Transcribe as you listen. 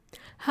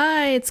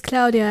Hi, it's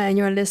Claudia, and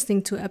you're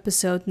listening to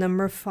episode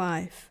number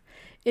 5.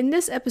 In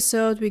this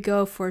episode, we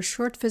go for a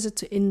short visit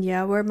to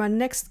India, where my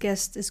next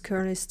guest is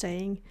currently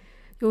staying.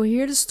 You'll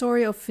hear the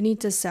story of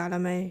Vinita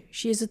Salame.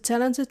 She is a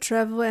talented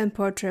travel and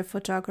portrait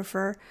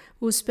photographer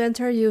who spent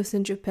her youth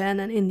in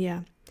Japan and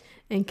India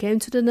and came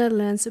to the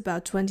Netherlands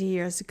about 20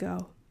 years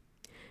ago.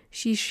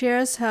 She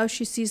shares how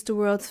she sees the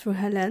world through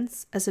her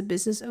lens as a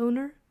business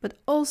owner, but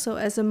also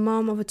as a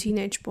mom of a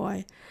teenage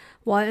boy,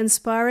 while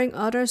inspiring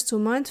others to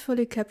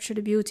mindfully capture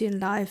the beauty in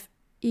life,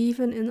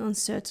 even in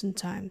uncertain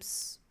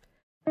times.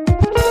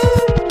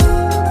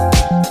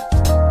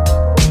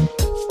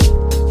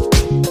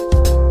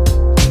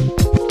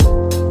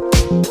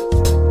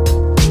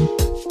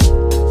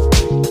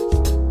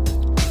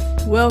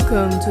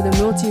 Welcome to the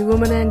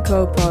Multi-Woman &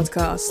 Co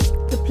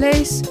podcast, the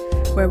place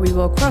where we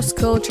will cross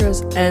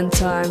cultures and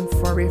time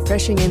for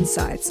refreshing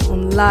insights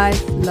on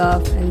life,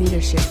 love, and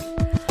leadership.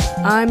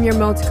 I'm your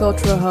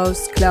multicultural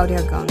host,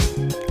 Claudia Gunn.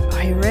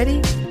 Are you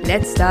ready?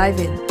 Let's dive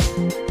in.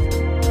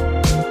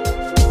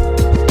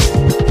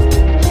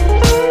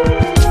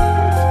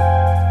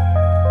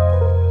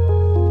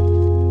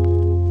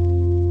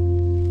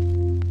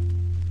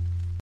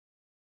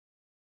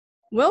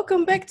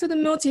 Welcome back to the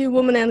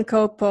Multi-Woman &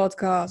 Co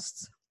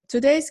podcast.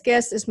 Today's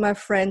guest is my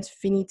friend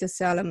Vinita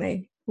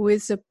Salame, who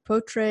is a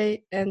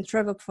portrait and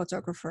travel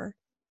photographer.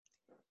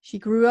 She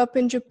grew up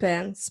in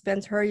Japan,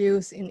 spent her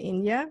youth in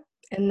India,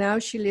 and now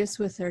she lives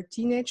with her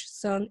teenage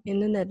son in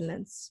the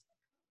Netherlands.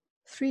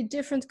 3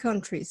 different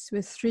countries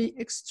with 3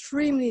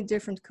 extremely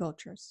different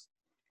cultures.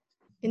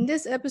 In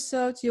this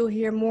episode, you'll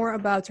hear more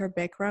about her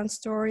background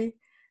story,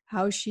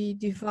 how she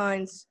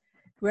defines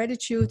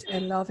gratitude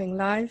and loving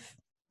life,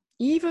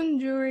 even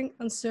during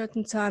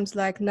uncertain times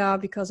like now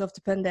because of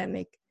the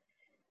pandemic,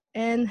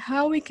 and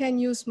how we can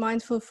use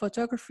mindful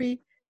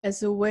photography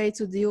as a way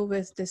to deal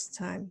with this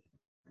time.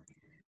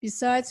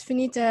 Besides,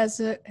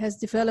 Vinita has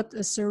developed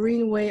a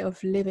serene way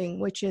of living,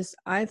 which is,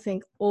 I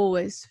think,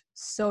 always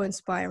so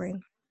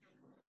inspiring.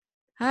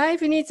 Hi,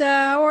 Vinita,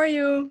 how are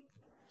you?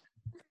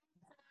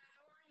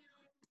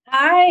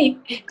 Hi,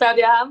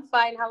 Claudia. I'm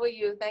fine. How are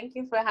you? Thank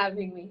you for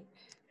having me.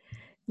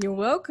 You're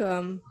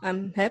welcome.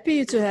 I'm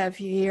happy to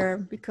have you here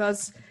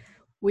because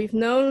we've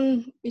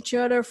known each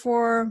other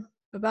for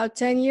about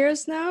 10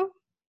 years now.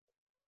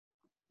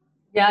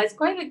 Yeah, it's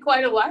quite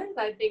a while.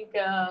 I think,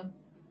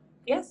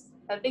 yes,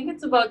 I think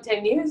it's about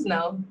 10 years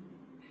now.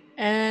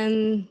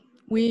 And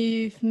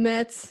we've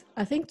met,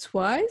 I think,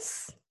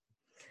 twice.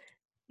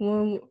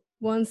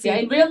 Once Yeah,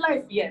 in real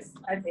life, yes,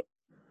 I think.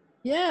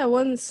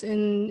 once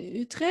in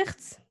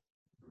Utrecht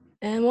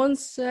and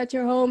once at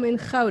your home in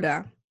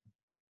Gouda.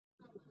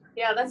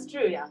 Yeah, that's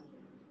true. Yeah.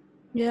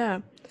 Yeah.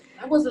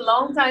 That was a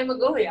long time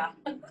ago. Yeah.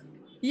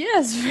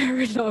 Yes,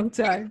 very long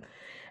time.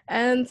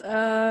 And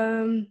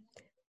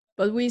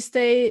but we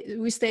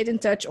stayed in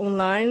touch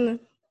online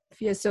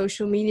via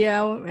social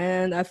media,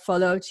 and I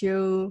followed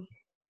you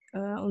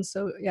on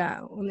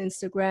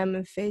Instagram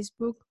and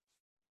Facebook.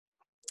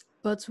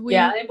 But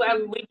Yeah,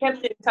 we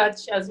kept in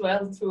touch as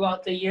well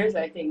throughout the years,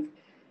 I think.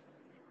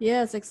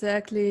 yes,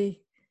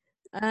 exactly.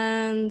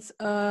 And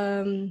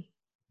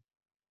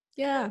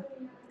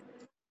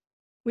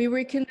we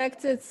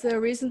reconnected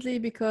recently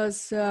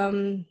because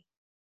I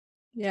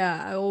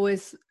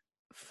always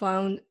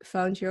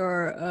found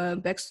your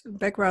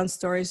background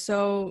story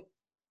so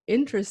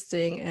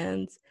interesting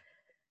and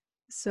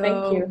Thank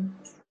so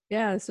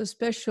you. so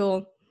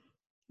special.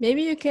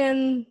 Maybe you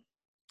can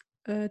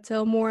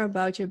tell more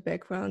about your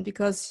background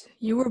because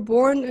you were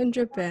born in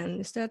Japan.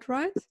 Is that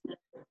right?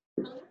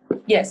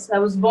 Yes, I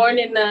was born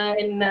in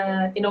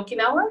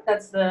Okinawa.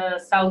 That's the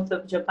south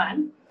of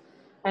Japan,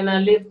 and I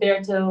lived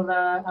there till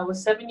I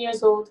was 7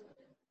 years old.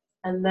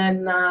 And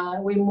then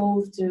we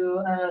moved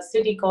to a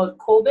city called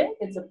Kobe.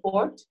 It's a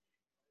port.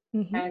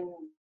 Mm-hmm. And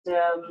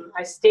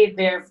I stayed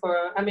there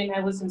for, I mean,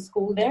 I was in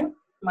school there.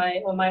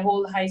 My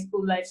whole high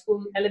school life,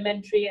 school,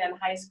 elementary and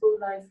high school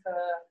life,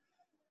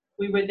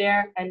 we were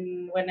there.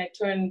 And when I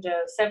turned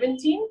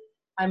 17,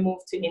 I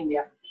moved to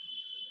India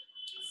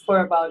for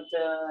about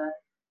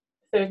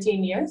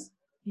 13 years.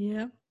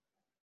 Yeah.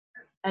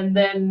 And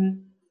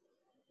then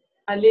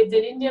I lived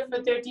in India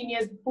for 13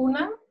 years,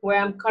 Pune,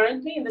 where I'm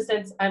currently, in the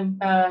sense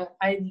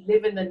I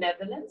live in the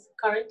Netherlands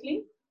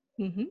currently.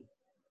 Mm-hmm.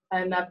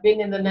 And I've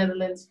been in the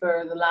Netherlands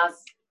for the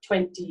last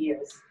 20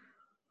 years.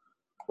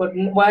 But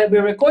while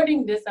we're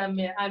recording this, I'm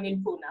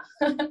in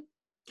Pune.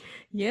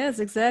 Yes,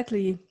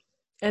 exactly.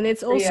 And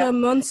it's also Yeah.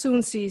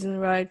 monsoon season,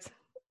 right?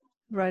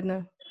 Right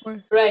now.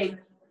 Right.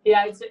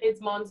 Yeah,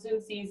 it's monsoon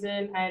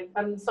season, and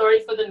I'm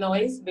sorry for the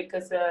noise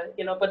because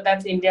but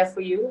that's India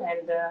for you,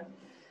 and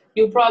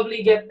you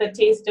probably get the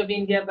taste of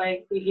India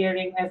by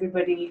hearing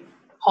everybody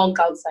honk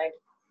outside.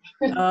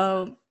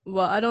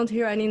 Well, I don't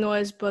hear any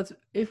noise, but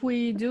if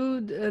we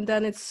do,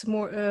 then it's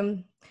more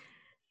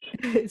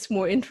it's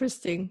more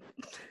interesting.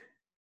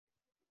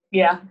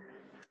 Yeah.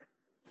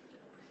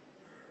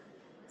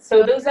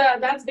 So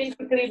that's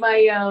basically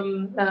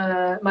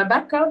my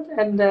background,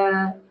 and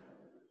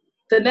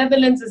the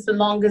Netherlands is the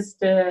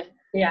longest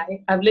Yeah,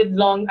 I've lived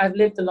long. I've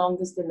lived the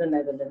longest in the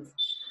Netherlands.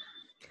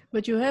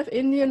 But you have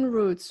Indian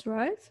roots,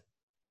 right?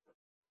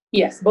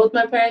 Yes, both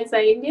my parents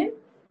are Indian,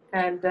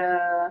 and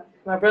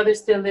my brother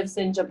still lives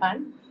in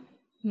Japan.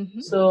 Mm-hmm.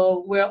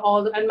 So we're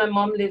all, and my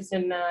mom lives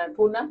in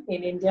Pune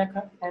in India,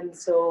 and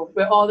so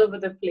we're all over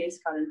the place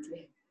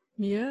currently.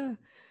 Yeah.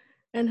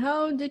 And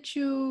how did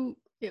you,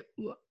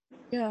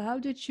 how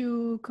did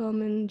you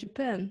come in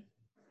Japan?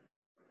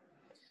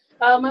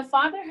 My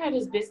father had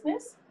his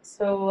business,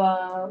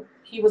 so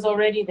he was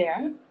already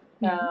there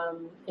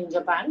in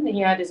Japan.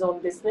 He had his own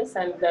business,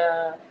 and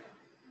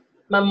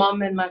my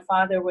mom and my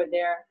father were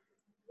there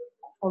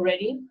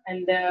already,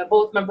 and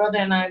both my brother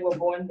and I were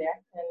born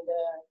there. And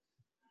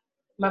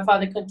my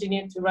father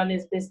continued to run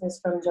his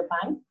business from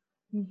Japan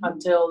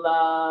until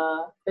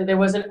there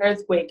was an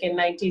earthquake in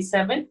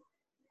 '97.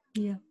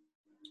 Yeah.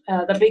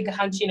 The big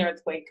Hanshin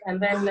earthquake,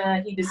 and then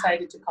he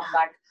decided to come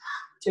back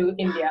to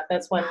India.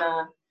 That's when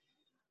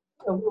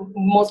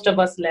most of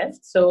us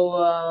left.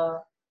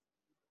 So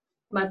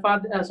my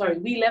father,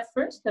 we left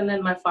first, and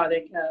then my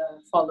father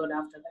followed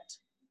after that.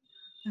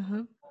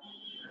 Uh-huh.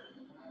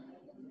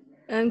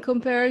 And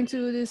comparing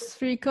to these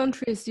three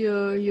countries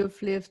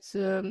you've lived,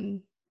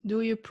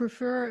 do you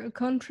prefer a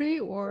country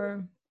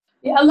or?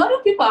 Yeah, a lot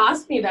of people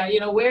ask me that,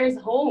 where is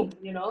home,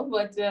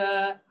 but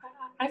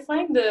I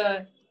find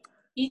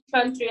each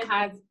country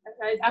has,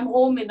 I'm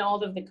home in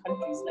all of the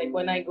countries. Like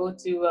when I go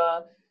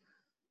to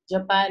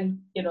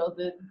Japan,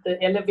 the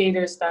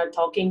elevators start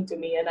talking to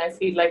me and I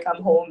feel like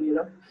I'm home.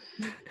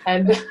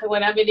 And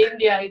when I'm in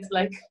India, it's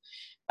like,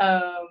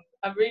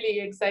 I'm really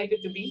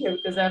excited to be here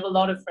because I have a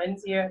lot of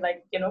friends here,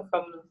 like,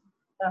 from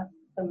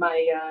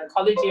my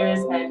college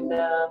years. And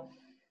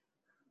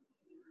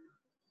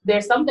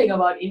there's something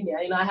about India.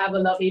 I have a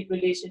love-hate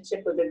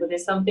relationship with it, but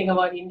there's something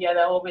about India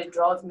that always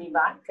draws me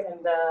back.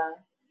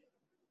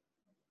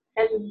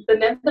 And the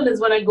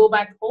Netherlands, when I go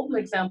back home,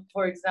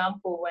 for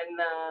example, when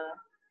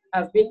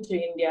I've been to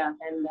India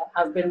and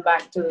I've been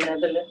back to the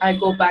Netherlands, I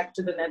go back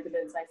to the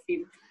Netherlands, I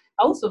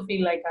also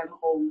feel like I'm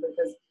home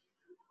because,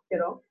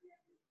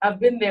 I've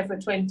been there for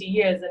 20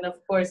 years. And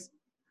of course,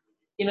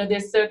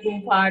 there's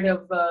certain part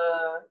of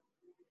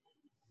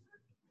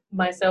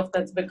myself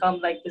that's become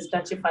like this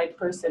Dutchified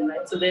person,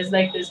 right? So there's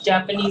like this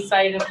Japanese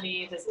side of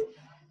me, this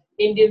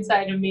Indian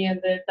side of me,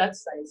 and the Dutch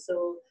side.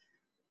 So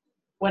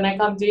when I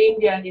come to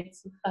India,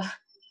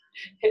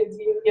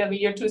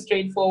 you're too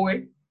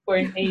straightforward for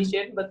an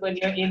Asian, but when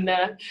you're in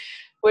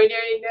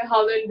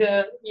Holland,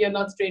 you're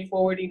not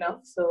straightforward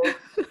enough. So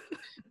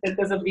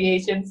because of the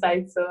Asian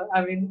side, so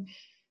I mean,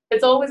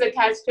 it's always a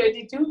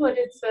catch-22, but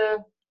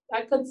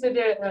I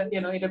consider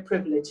it a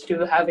privilege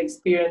to have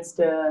experienced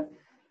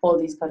all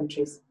these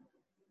countries.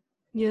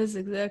 Yes,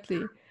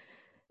 exactly.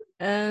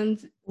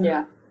 And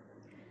yeah,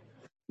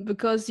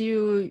 because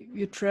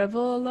you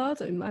travel a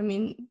lot, I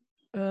mean,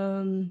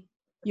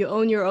 you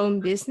own your own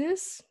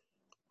business.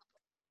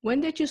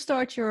 When did you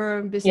start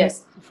your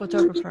business yes.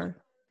 photographer?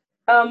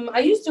 I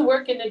used to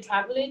work in a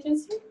travel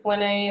agency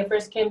when I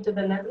first came to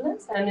the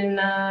Netherlands, and in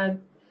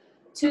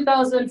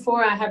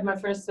 2004 I had my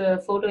first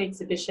photo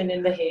exhibition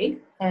in The Hague,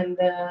 and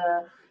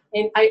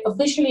I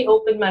officially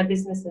opened my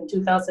business in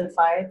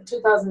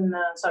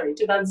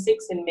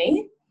 2006 in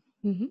May.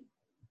 Mm-hmm.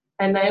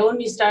 And I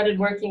only started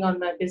working on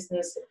my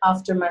business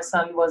after my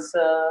son was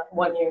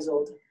 1 year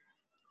old.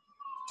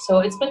 So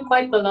it's been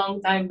quite a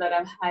long time that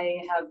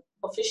I have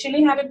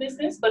officially had a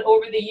business, but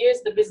over the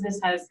years the business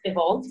has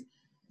evolved.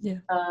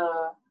 Yeah.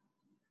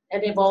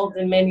 And evolved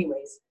in many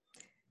ways.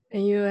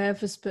 And you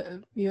have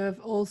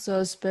also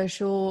a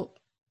special.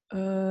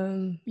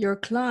 Your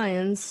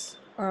clients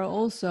are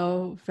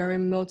also very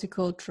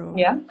multicultural.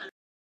 Yeah.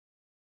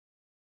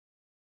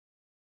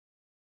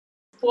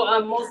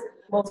 Well,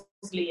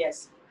 mostly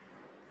yes.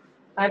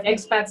 I have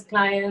expats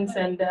clients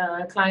and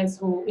clients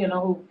who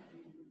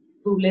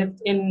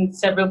lived in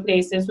several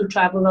places, who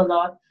travel a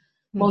lot.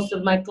 Most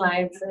of my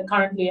clients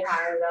currently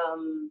are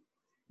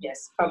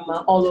from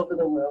all over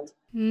the world.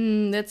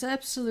 That's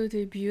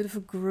absolutely a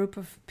beautiful group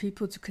of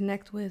people to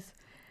connect with.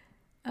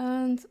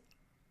 And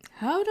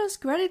how does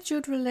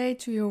gratitude relate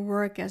to your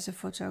work as a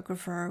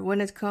photographer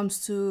when it comes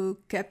to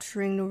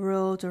capturing the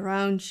world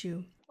around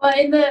you? Well,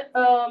 in the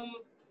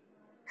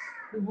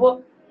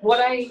what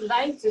I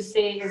like to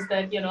say is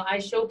that I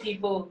show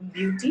people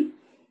beauty,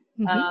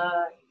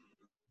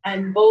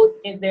 and both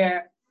in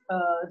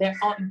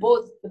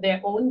both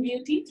their own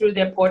beauty through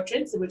their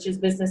portraits, which is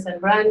business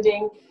and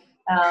branding,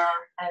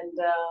 and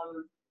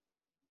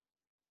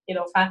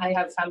I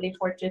have family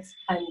portraits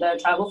and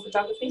travel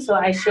photography. So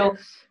I show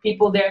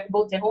people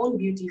both their own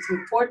beauty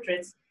through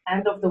portraits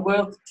and of the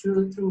world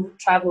through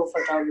travel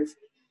photography.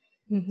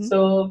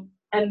 So,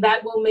 and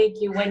that will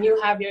make you, when you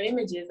have your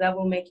images, that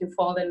will make you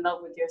fall in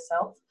love with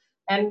yourself.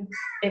 And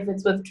if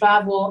it's with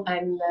travel,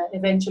 and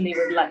eventually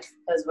with life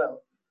as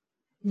well.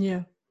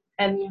 Yeah.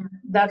 And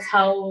that's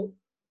how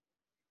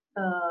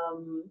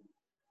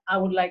I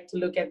would like to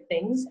look at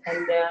things.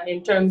 And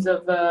in terms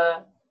of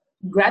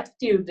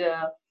gratitude,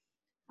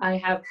 I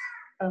have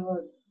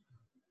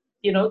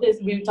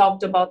we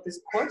talked about this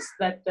course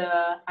that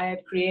I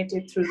had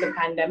created through the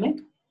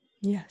pandemic.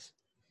 Yes.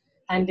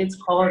 And it's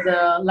called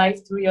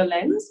Life Through Your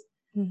Lens.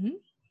 Mm-hmm.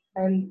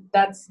 And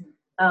that's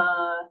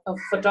a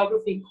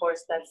photography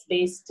course that's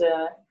based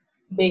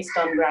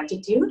on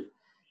gratitude,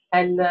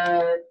 and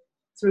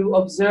through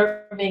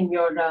observing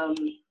your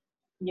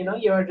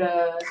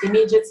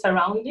immediate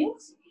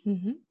surroundings,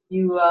 Mm-hmm.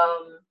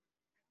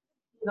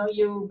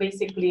 you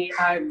basically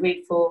are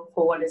grateful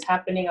for what is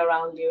happening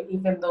around you,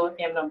 even though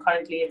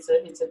currently it's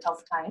a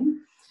tough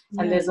time,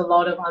 and there's a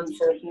lot of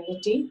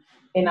uncertainty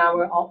in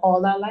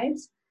all our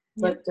lives.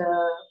 But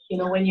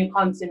when you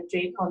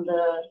concentrate on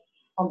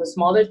the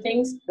smaller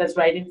things that's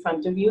right in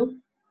front of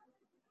you,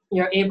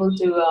 you're able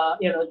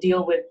to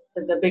deal with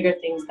the bigger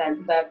things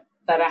that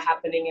are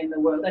happening in the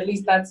world. At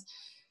least that's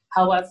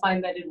how I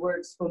find that it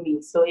works for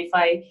me. So if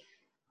I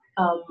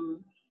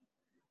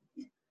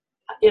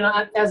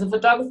as a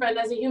photographer and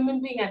as a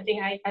human being, I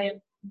think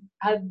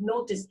I've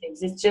noticed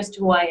things. It's just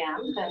who I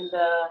am. And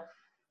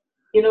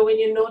when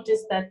you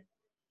notice that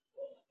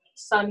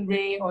sun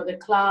ray or the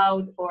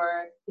cloud,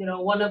 or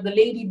one of the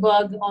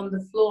ladybug on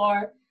the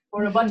floor,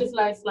 or a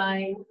butterfly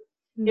flying,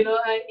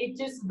 it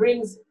just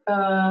brings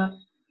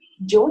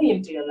joy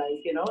into your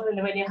life,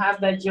 and when you have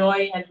that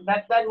joy and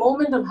that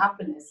moment of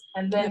happiness,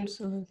 and then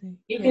absolutely,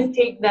 you can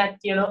take that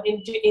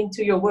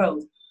into your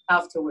world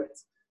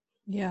afterwards.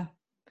 Yeah.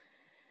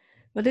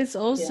 But it's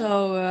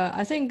also,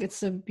 I think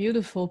it's a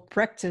beautiful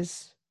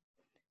practice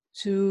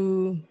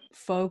to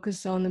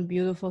focus on the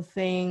beautiful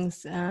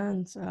things.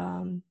 And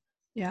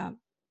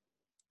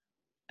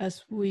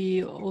as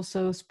we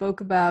also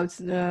spoke about,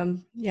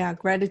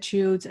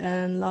 gratitude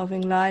and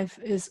loving life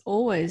is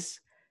always,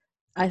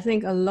 I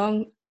think, a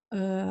long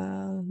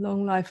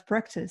life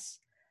practice.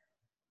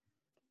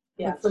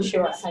 Yeah, for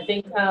sure. I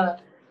think,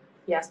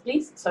 yes,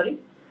 please, sorry.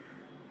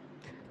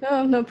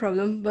 No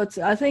problem. But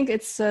I think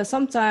it's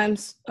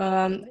sometimes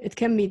it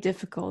can be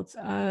difficult.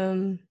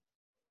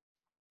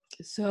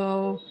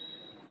 So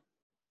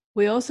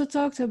we also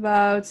talked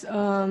about,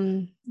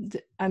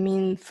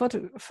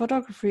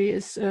 photography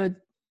is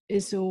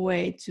a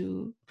way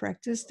to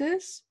practice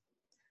this.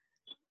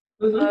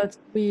 Mm-hmm. But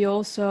we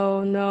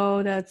also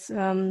know that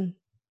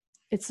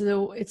it's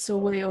a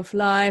way of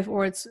life,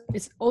 or it's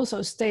also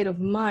a state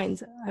of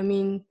mind. I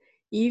mean,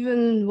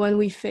 even when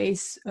we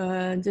face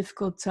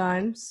difficult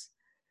times,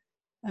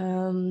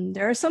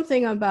 there is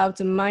something about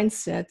the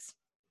mindset.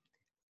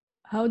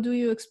 How do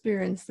you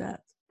experience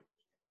that?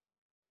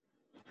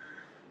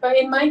 But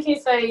in my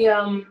case,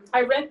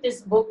 I read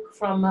this book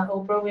from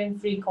Oprah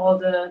Winfrey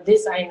called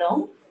This I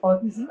Know,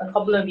 a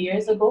couple of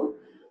years ago.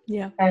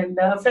 Yeah. And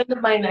a friend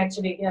of mine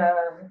actually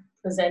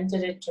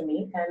presented it to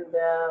me, and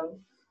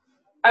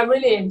I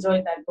really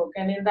enjoyed that book.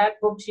 And in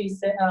that book, she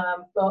said,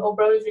 Oprah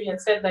Winfrey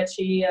had said that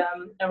she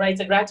writes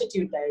a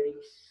gratitude diary.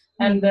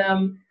 And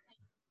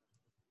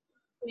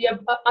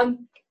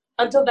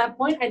until that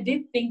point, I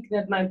did think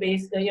that my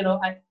base,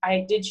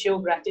 I did show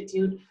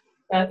gratitude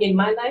in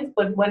my life.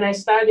 But when I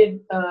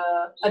started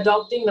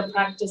adopting the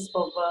practice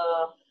of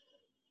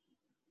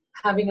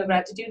having a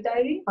gratitude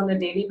diary on a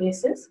daily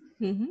basis,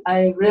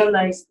 I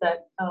realized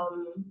that,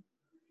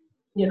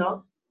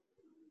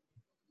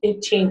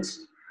 it changed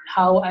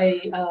how I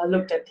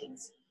looked at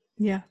things.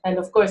 Yeah. And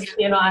of course,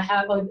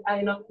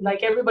 I know,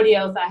 like everybody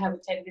else, I have a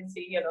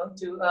tendency,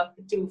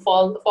 to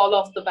fall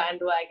off the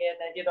bandwagon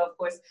and, of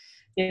course,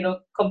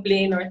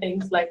 complain or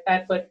things like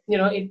that. But,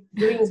 it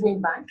brings me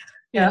back.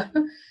 Yeah.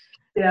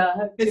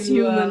 Yeah. It's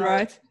human,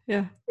 right?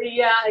 Yeah.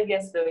 Yeah, I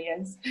guess so,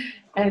 yes.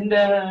 And,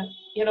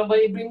 but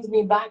it brings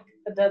me back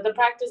the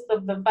practice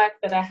of the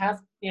fact that I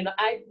have,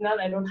 I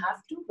don't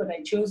have to, but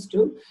I choose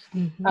to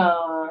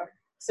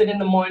sit in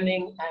the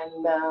morning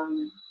and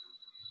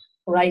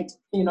write,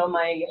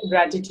 my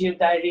gratitude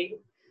diary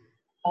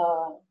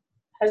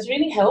has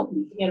really helped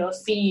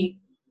me,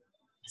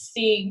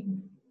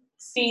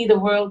 see the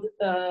world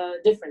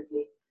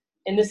differently.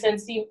 In the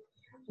sense, see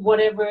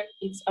whatever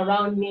is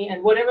around me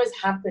and whatever is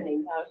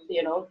happening,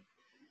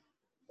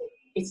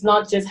 it's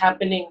not just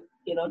happening,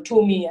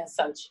 to me as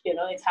such.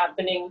 It's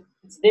happening,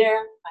 it's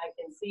there, I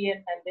can see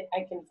it, and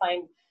I can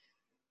find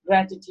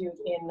gratitude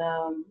in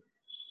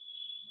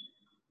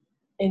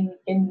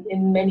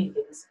many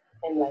things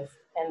in life.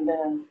 And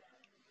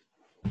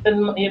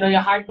then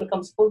your heart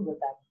becomes full with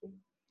that.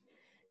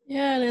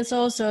 Yeah, and it's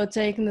also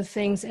taking the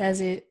things as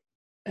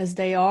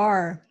they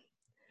are.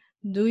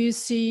 Do you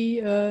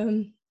see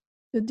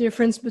the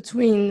difference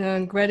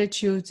between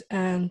gratitude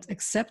and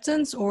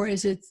acceptance, or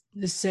is it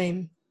the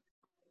same?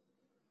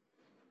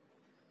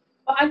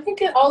 I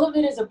think all of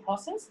it is a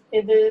process,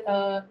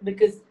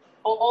 because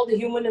all the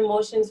human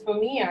emotions for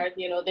me are,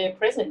 they're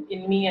present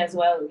in me as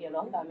well.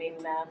 I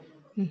mean,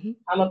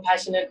 I'm a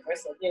passionate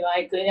person.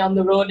 I could, on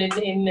the road in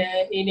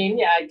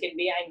India, I can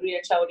be angry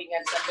and shouting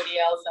at somebody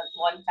else at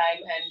one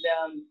time,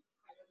 and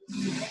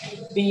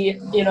be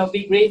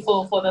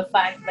grateful for the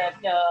fact that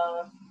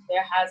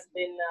there has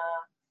been,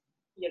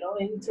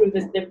 through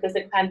this, because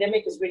the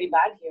pandemic is really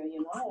bad here,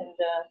 and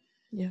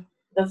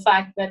the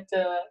fact that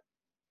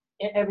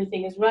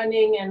everything is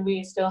running, and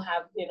we still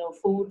have,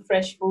 food,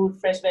 fresh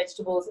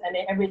vegetables, and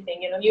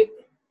everything.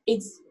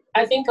 It's,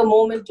 I think, a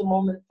moment to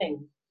moment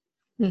thing.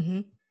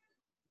 Mm-hmm.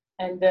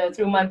 And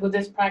through my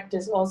Buddhist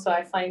practice, also,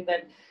 I find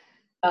that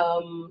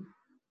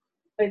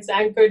it's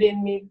anchored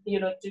in me,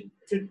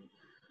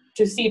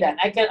 to see that.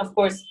 I can, of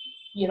course,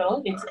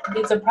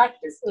 it's a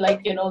practice,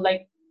 like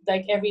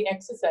every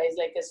exercise,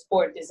 like a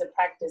sport is a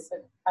practice,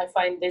 and I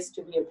find this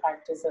to be a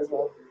practice as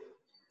well.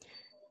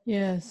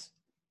 Yes,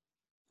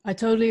 I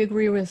totally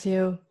agree with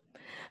you.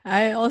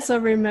 I also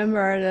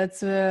remember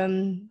that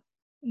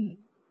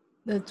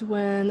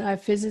when I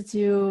visited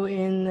you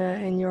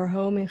in your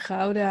home in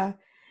Gouda,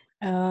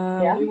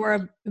 we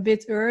were a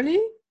bit early,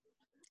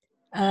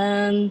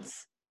 and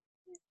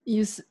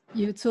you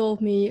told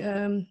me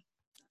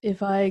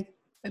if I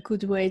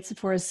could wait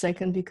for a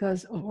second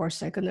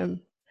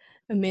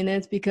a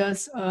minute,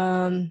 because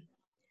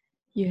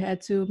you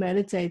had to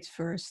meditate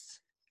first.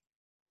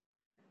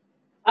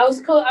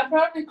 I'm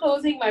probably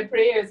closing my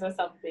prayers or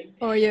something.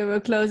 Or you were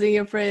closing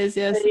your prayers,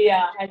 yes.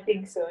 Yeah, I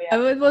think so, yeah.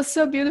 It was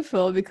so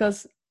beautiful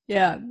because,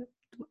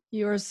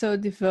 you are so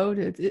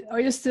devoted.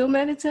 Are you still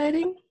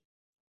meditating?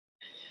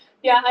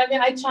 Yeah, I mean,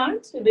 I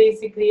chant,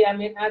 basically. I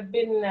mean, I've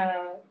been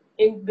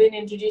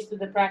introduced to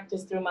the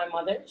practice through my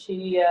mother.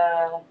 She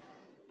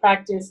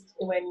practiced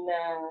when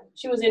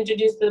she was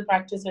introduced to the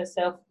practice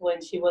herself when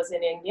she was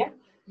in India.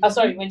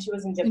 When she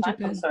was in Japan.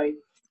 I'm sorry.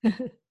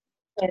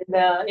 And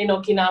in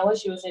Okinawa,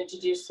 she was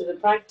introduced to the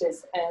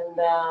practice,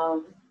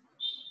 and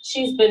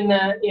she's been,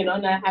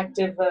 an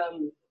active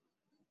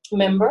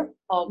member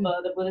of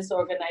the Buddhist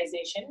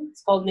organization.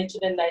 It's called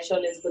Nichiren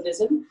Daishonin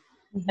Buddhism,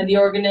 and the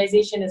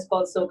organization is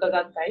called Soka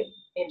Gakkai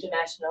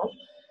International.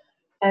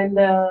 And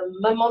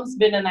my mom's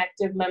been an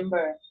active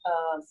member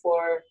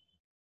for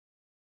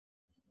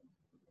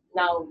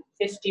now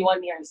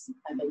 51 years,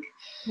 I think.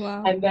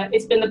 Wow. And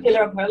it's been the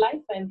pillar of her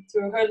life, and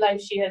through her life,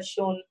 she has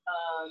shown,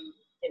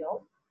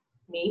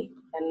 me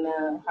and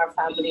our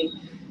family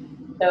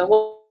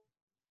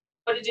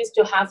what it is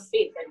to have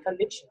faith and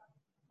conviction.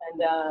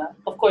 And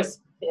of course,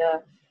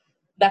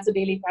 that's a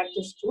daily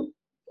practice too.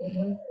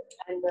 Mm-hmm.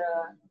 And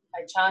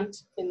I chant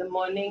in the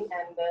morning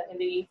and in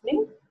the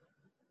evening.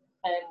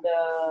 And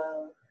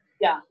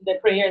the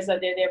prayers are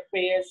there. They're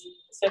prayers,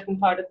 a certain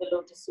part of the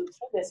Lotus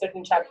Sutra. There are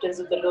certain chapters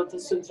of the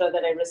Lotus Sutra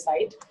that I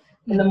recite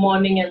in the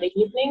morning and the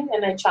evening,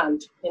 and I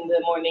chant in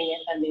the morning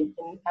and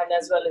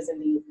as well as in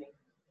the evening.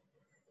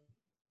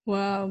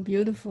 Wow,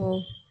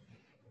 beautiful.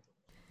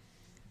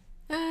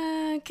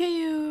 Can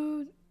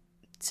you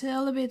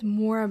tell a bit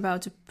more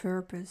about the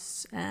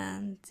purpose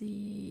and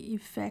the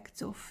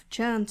effect of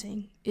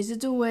chanting? Is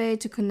it a way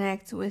to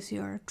connect with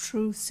your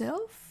true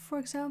self, for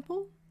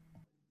example?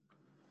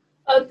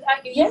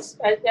 Yes,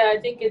 I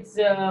think it's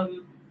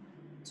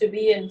to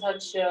be in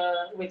touch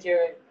with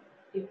your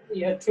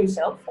true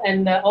self,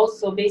 and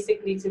also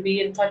basically to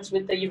be in touch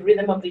with the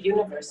rhythm of the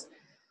universe.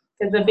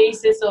 Because the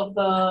basis of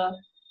the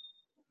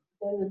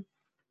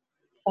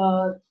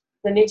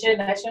Nichiren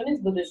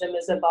Daishonin Buddhism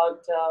is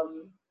about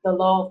the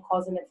law of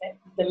cause and effect,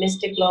 the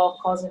mystic law of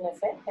cause and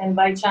effect. And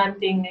by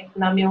chanting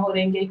Nam-myoho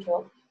Renge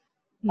Kyo,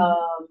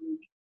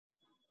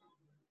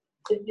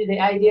 the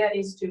idea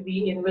is to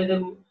be in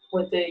rhythm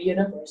with the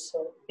universe.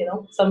 So,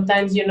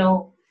 sometimes,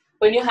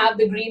 when you have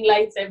the green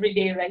lights every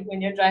day, right,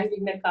 when you're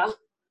driving the car.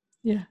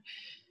 Yeah.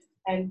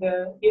 And,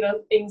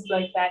 things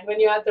like that, when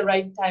you're at the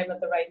right time, at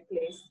the right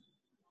place.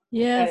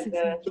 Yes, and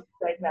exactly. things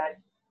like that.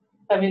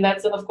 I mean,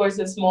 that's, of course,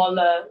 a small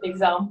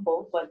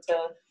example, but,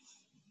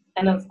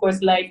 and of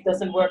course, life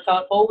doesn't work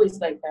out always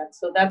like that.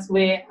 So that's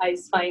where I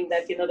find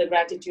that, the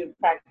gratitude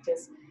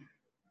practice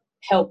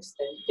helps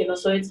them,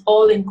 so it's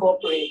all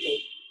incorporated.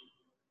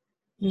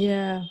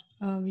 Yeah.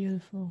 Oh,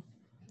 beautiful.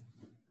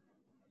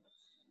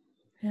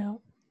 Yeah.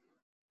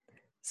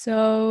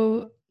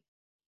 So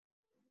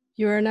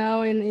you're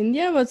now in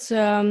India, but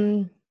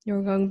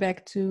you're going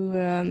back to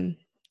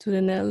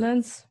the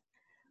Netherlands.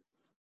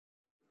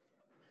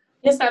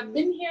 Yes, I've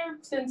been here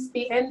since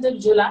the end of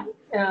July.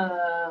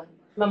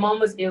 My mom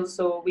was ill,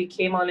 so we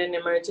came on an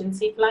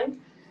emergency flight,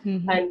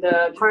 and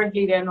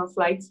currently there are no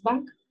flights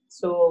back.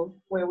 So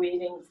we're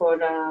waiting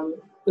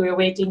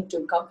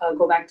to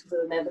go back to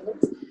the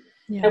Netherlands.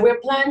 Yeah. And we're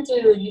planned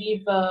to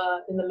leave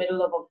in the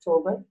middle of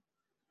October.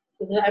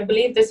 I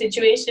believe the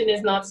situation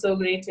is not so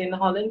great in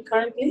Holland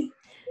currently.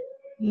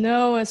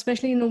 No,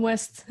 especially in the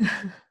West.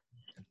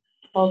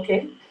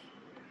 Okay.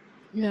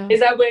 Yeah. Is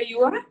that where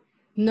you are?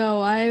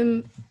 No,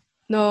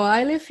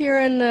 I live here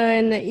in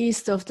the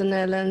east of the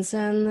Netherlands,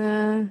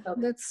 and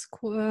that's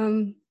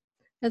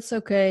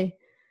okay.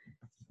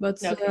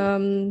 But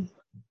okay.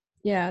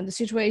 The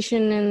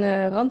situation in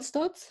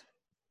Randstad,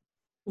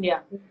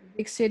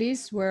 big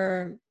cities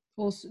where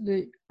also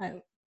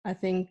I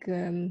think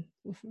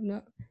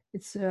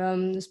it's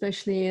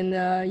especially in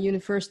the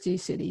university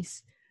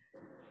cities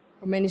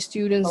where many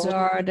students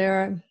are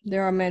there.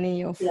 There are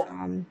many of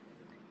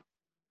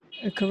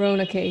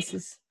corona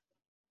cases.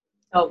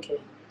 Okay.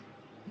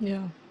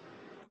 Yeah.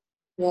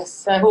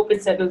 Yes, I hope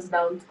it settles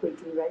down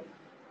quickly, right?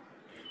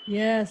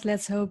 Yes,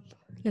 let's hope.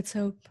 Let's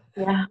hope.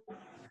 Yeah.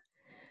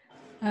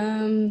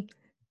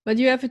 But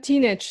you have a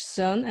teenage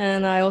son,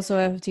 and I also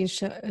have a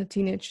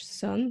teenage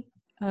son.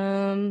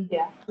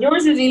 Yeah.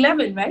 Yours is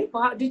 11, right?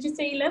 Did you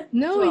say 11?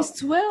 No, 12. he's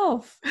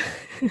 12.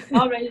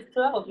 Already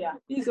 12, yeah.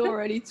 He's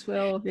already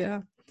 12,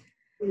 yeah.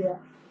 Yeah.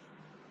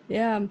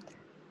 Yeah.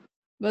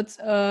 But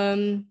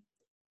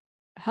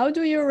how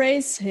do you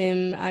raise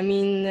him? I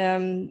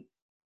mean,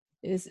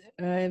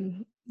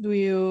 do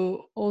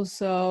you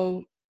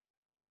also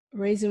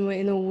raise him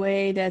in a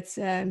way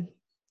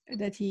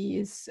that he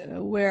is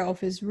aware of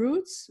his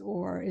roots,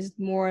 or is it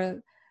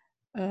more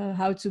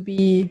how to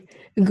be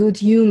a good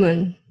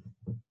human?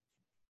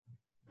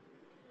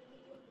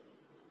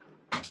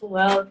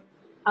 Well,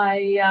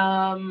 I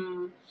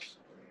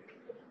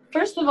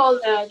first of all,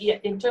 yeah,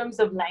 in terms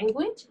of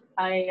language,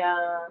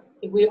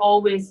 we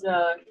always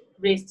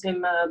raised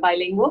him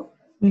bilingual.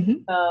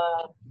 Mm-hmm.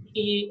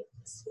 He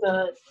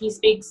he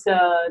speaks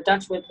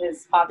Dutch with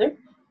his father,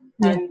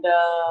 Yeah. and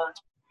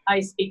I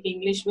speak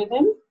English with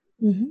him.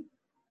 Mm-hmm.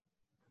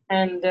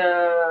 And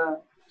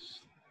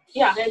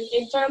yeah, and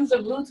in terms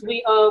of roots,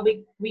 we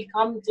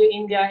come to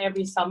India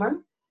every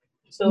summer,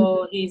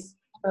 so he's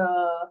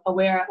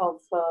aware of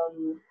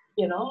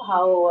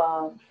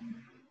how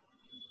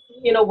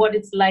what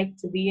it's like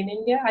to be in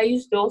India. I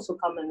used to also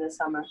come in the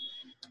summer,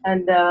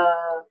 and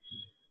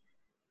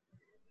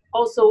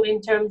also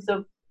in terms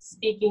of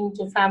speaking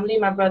to family,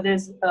 my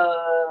brother's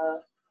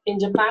in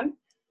Japan,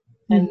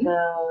 and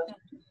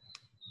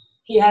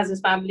he has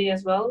his family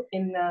as well.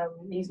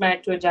 He's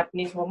married to a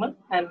Japanese woman,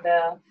 and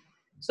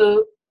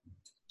so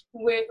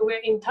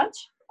we're in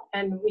touch.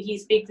 And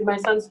my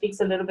son speaks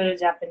a little bit of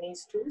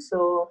Japanese too,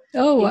 so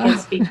Oh, he can wow.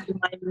 speak to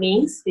my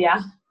niece.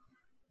 Yeah.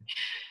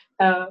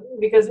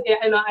 Because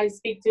I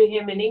speak to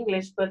him in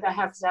English, but I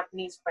have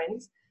Japanese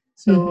friends.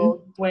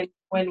 So when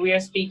we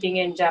are speaking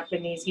in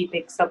Japanese, he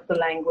picks up the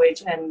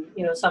language, and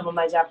some of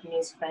my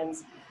Japanese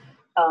friends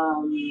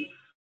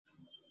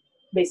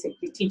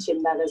basically teach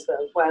him that as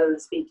well while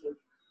speaking.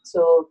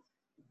 So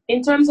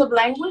in terms of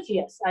language,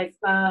 yes,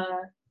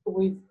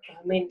 we've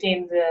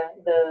maintained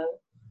the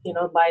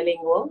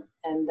bilingual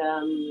and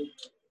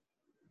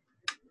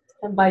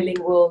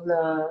bilingual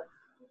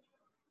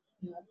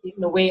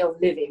way of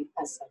living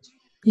as such.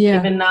 Yeah.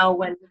 Even now,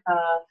 when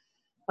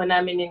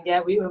I'm in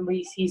India,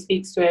 he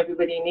speaks to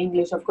everybody in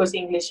English. Of course,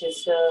 English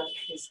is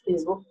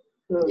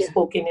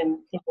spoken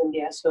in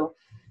India, so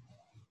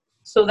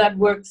that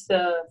works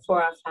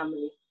for our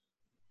family.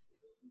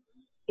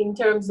 In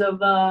terms of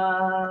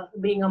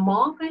being a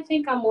mom, I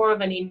think I'm more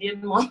of an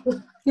Indian mom.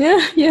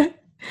 Yeah.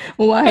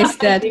 Why is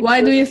that?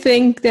 Why do you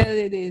think that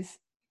it is?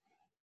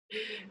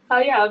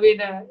 Yeah, I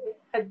mean,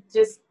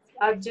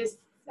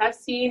 I've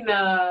seen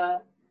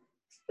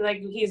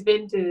like he's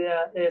been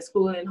to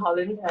school in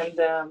Holland, and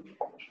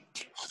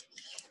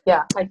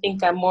yeah, I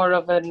think I'm more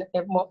of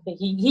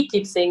he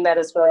keeps saying that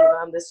as well.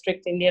 I'm the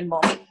strict Indian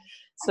mom,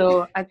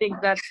 so I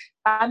think that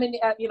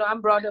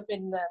I'm brought up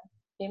in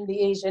the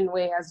Asian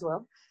way as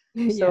well.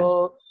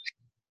 So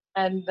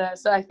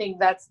so I think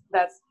that's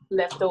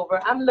left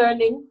over. I'm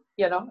learning,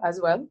 as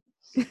well,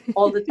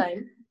 all the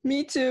time.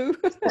 Me too.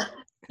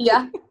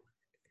 Yeah.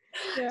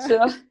 Yeah.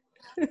 So,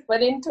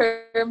 but in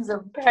terms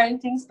of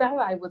parenting style,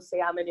 I would say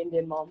I'm an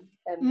Indian mom,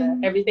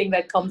 and everything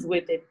that comes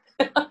with it.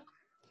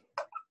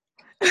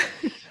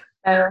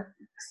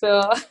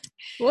 So,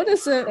 what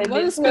is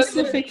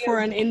specific for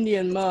an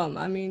Indian mom?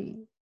 I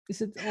mean,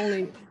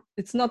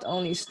 it's not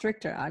only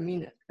stricter. I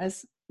mean,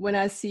 as when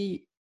I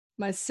see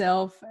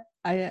myself,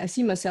 I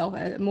see myself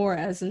more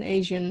as an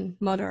Asian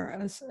mother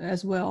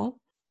as well.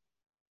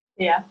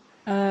 Yeah.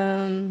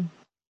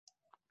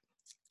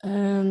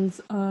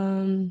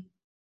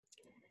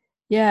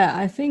 Yeah,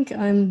 I think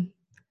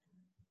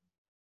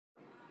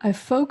I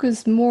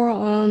focus more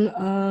on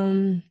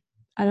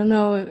I don't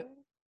know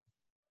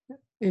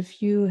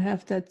if you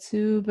have that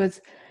too,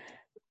 but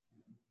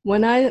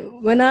when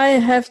I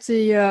have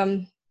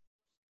the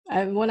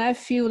when I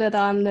feel that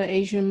I'm the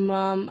Asian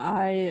mom,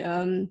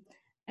 I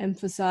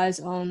emphasize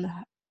on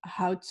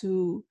how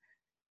to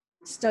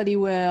study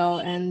well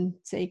and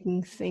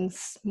taking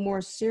things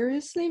more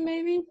seriously,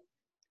 maybe,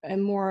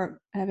 and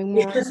having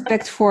more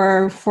respect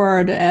for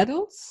the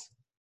adults.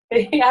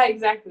 Yeah,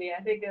 exactly.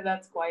 I think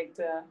that's quite.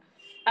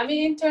 I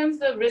mean, in terms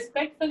of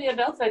respect for the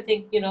adults, I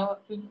think a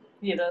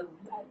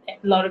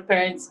lot of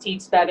parents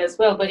teach that as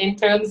well. But in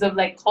terms of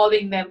like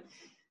calling them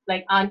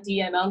like auntie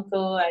and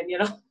uncle and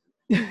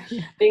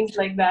things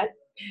like that,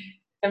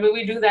 I mean,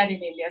 we do that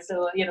in India.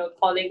 So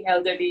calling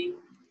elderly,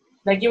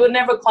 like you would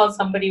never call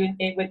somebody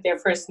with their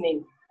first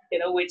name,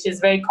 which is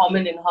very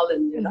common in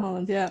Holland. In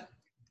Holland, yeah.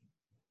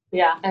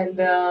 Yeah,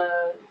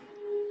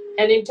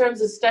 and in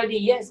terms of study,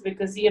 yes,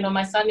 because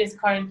my son is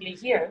currently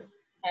here,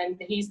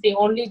 and he's the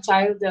only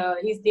child.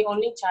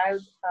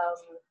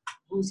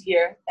 Who's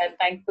here, and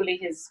thankfully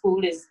his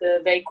school is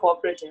very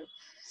cooperative.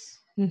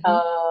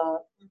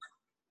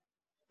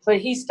 But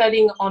he's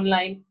studying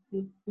online,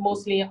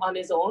 mostly on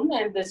his own,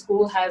 and the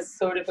school has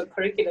sort of a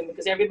curriculum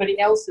because everybody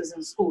else is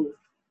in school.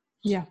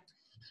 Yeah.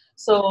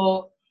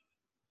 So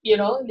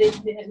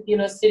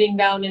sitting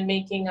down and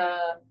making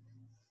a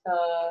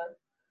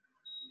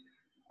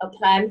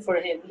plan for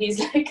him. He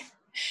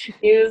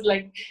was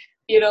like,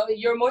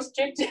 you're more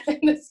strict than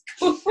the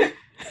school.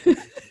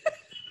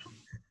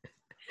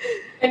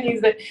 And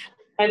he's like,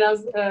 and I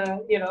was,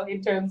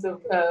 in terms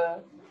of,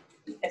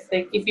 it's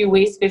like if you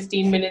waste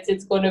 15 minutes,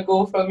 it's gonna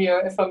go from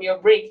your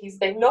break. He's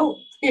like, no.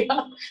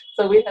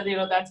 So we had,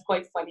 that's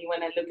quite funny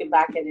when I look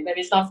back at it. And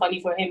it's not funny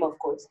for him, of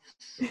course,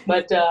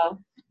 but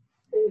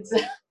it's.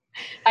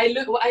 I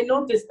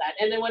noticed that,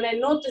 and then when I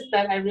noticed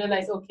that, I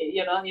realized, okay,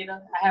 I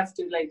have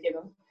to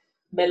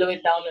mellow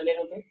it down a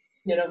little bit,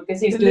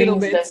 because he's doing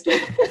his best.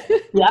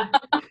 Yeah,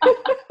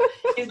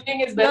 he's doing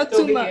his best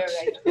over here,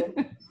 right?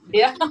 So,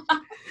 yeah,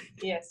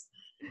 yes.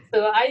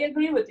 So I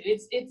agree with you.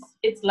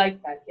 It's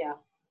like that, yeah.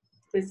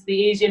 It's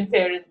the Asian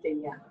parent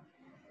thing, yeah.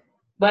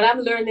 But I'm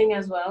learning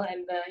as well,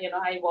 and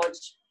I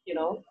watch.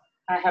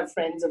 I have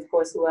friends, of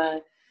course, who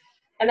are,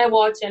 and I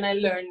watch and I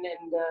learn,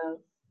 and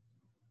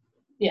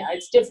yeah,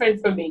 it's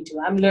different for me too.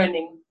 I'm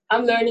learning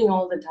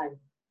all the time.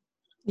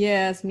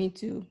 Yes, me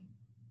too.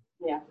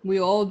 Yeah, we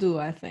all do,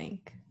 I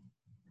think.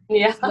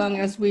 Yeah, as long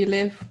as we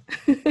live.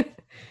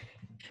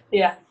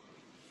 Yeah,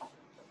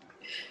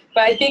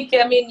 but I think,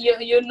 I mean,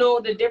 you know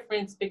the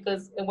difference,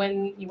 because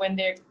when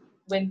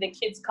the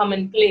kids come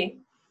and play,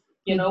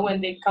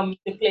 when they come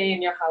to play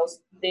in your house,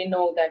 they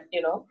know that,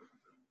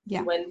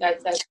 Yeah. when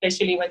that's,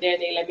 especially when they're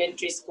in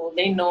elementary school,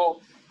 they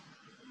know,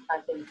 I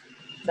think,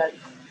 that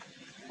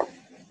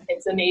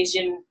it's an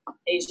Asian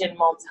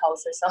mom's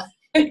house or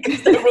something,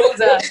 because the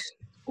rules are,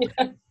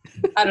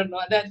 I don't know.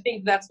 I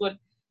think that's what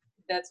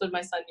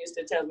my son used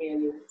to tell me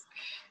anyways.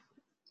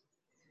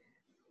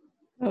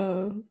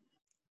 Oh,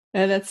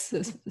 that's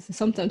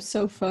sometimes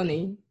so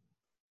funny.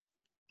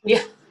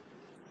 Yeah.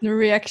 The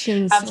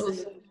reactions.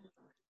 Absolutely.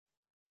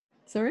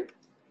 Sorry?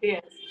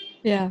 Yes.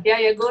 Yeah.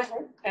 Yeah, go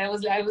ahead. I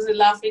was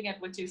laughing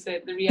at what you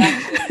said, the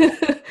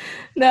reaction.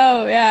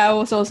 No, yeah, I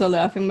was also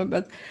laughing,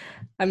 but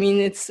I mean,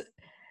 it's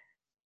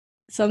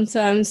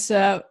sometimes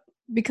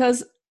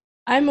because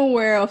I'm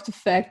aware of the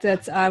fact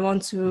that I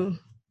want to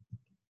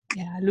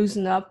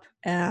loosen up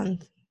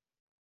and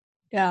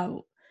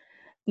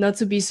not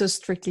to be so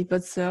strictly,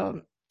 but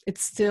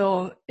it's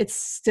still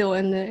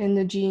in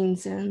the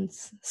genes, and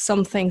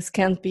some things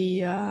can't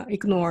be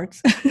ignored.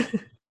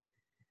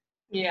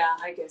 Yeah,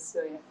 I guess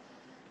so. Yeah,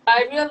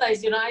 I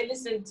realized, I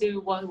listen to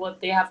what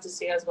they have to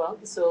say as well.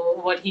 So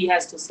what he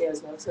has to say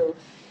as well. So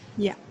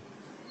yeah,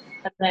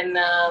 and then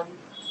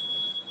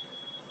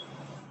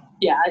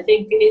I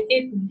think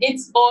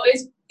it's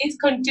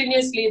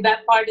continuously,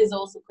 that part is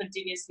also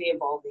continuously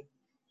evolving,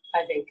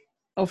 I think.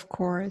 Of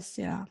course,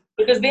 yeah.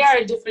 Because they are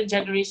a different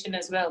generation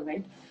as well,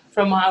 right?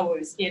 From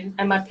ours,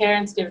 and my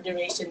parents'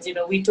 generations,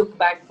 we took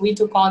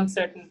on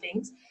certain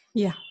things.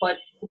 Yeah. But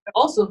we're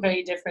also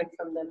very different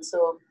from them.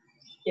 So,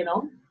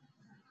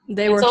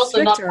 they were also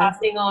stricter. Not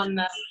passing on.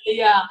 I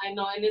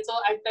know, and it's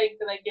all, I think,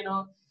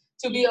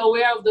 to be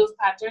aware of those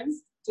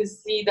patterns, to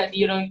see that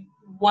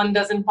one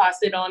doesn't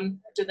pass it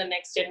on to the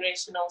next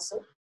generation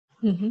also.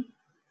 Mm-hmm.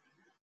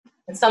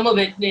 And some of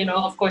it,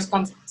 of course,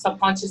 comes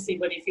subconsciously.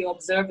 But if you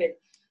observe it,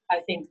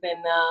 I think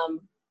then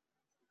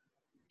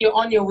you're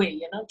on your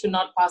way, to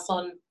not pass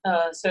on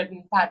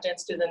certain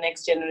patterns to the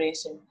next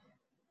generation.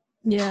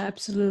 Yeah,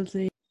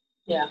 absolutely.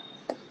 Yeah.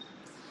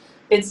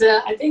 It's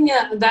I think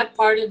that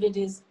part of it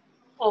is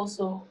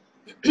also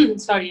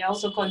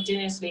also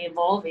continuously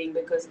evolving,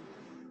 because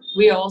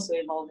we are also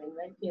evolving,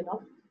 right?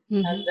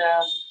 Mm-hmm. And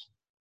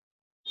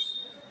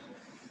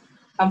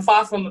I'm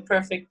far from a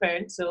perfect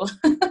parent, so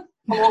I'm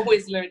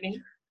always learning.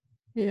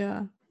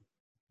 Yeah.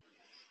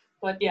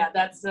 But yeah,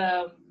 that's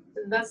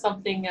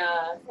something.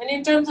 And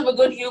in terms of a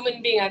good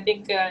human being, I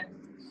think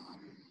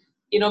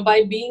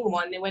by being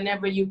one,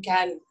 whenever you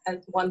can,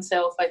 at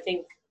oneself, I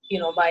think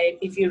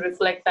if you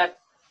reflect that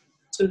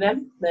to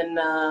them, then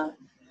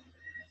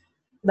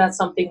that's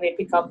something they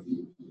pick up.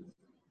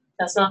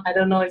 That's not. I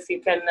don't know if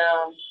you can.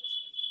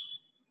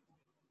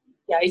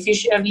 If you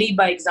should lead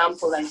by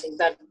example, I think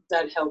that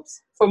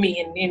helps for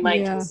me in my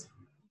case.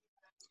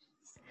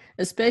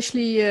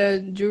 Especially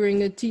during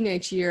the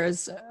teenage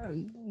years,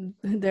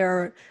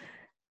 there.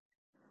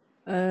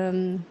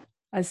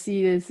 I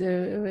see this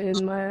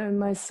in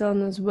my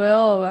son as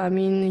well. I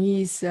mean,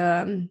 he's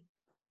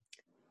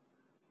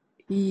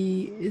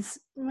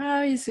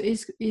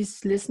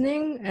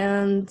listening,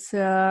 and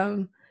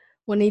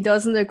when he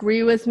doesn't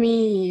agree with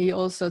me, he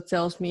also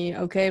tells me,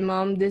 "Okay,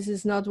 Mom, this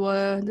is not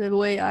the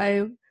way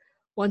I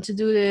want to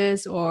do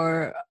this,"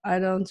 or "I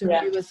don't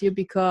agree with you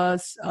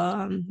because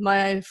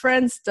my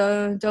friends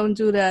don't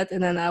do that."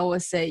 And then I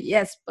always say,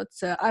 "Yes, but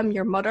I'm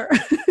your mother."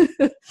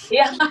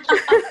 Yeah.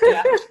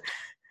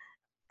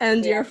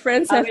 And your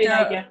friends have I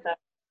get that.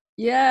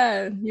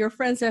 Yeah, your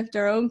friends have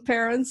their own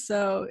parents,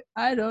 so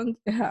I don't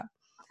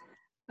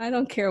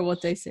care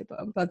what they say,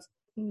 but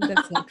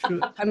that's not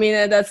true. I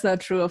mean, that's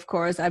not true, of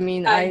course. I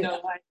mean, I know.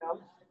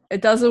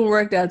 It doesn't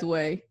work that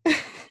way.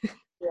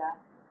 Yeah.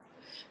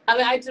 I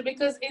mean,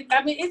 because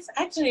it's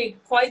actually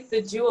quite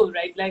the jewel,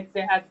 right? Like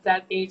at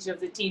that age of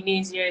the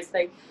teenage years,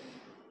 like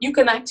you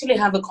can actually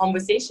have a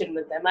conversation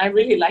with them. I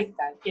really like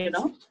that, you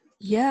know?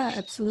 Yeah,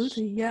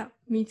 absolutely. Yeah,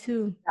 me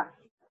too. Yeah.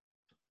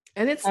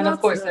 And it's And of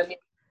not, course, I mean,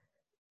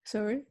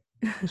 sorry.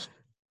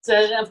 so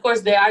of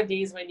course there are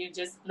days when you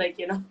just like,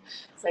 you know,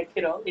 it's like,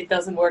 you know, it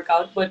doesn't work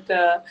out. But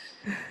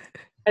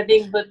I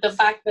think, but the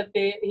fact that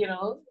they, you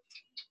know,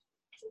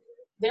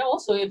 they're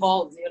also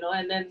evolved, you know,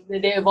 and then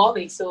they're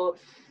evolving. So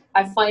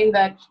I find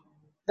that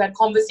that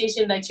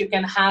conversation that you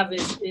can have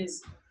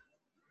is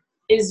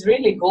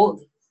really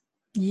gold.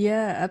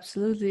 Yeah,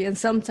 absolutely. And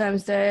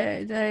sometimes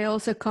they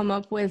also come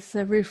up with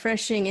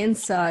refreshing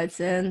insights,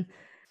 and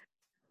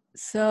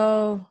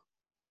so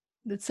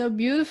it's so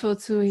beautiful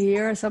to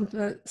hear.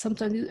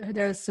 Sometimes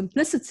there's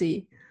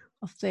simplicity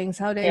of things,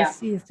 how they Yeah.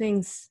 see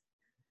things.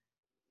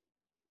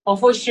 Oh,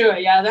 for sure.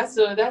 Yeah,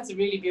 that's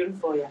really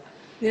beautiful. Yeah.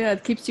 Yeah,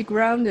 it keeps you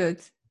grounded.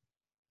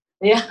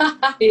 Yeah.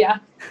 Yeah.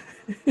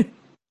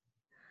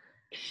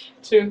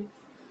 True.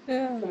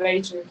 Yeah.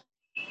 Very true.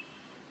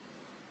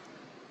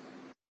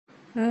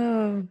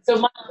 Oh,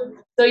 So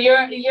so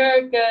your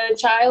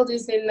child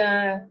is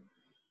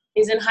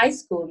in high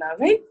school now,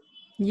 right?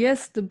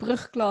 yes, the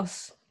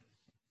brugklas.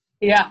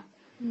 Yeah.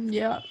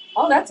 Yeah,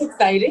 Oh, that's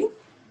exciting.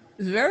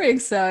 it's very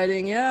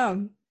exciting. Yeah,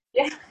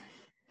 Yeah.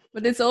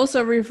 but it's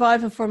also a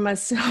revival for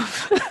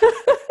myself.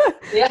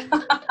 Yeah.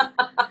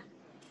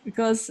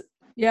 Because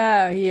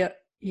yeah,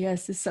 he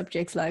has the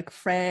subjects like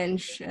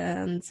French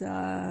and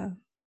Yeah.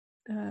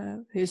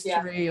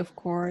 history, of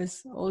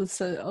course,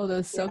 also all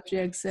those Yeah.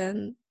 subjects,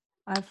 and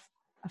I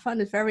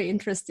find it very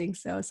interesting.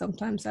 So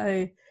sometimes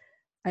I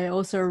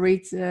also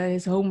read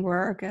his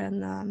homework,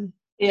 and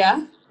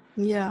Yeah.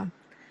 yeah,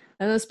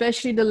 and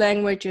especially the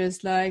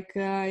languages. Like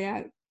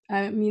yeah,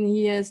 I mean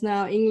he has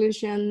now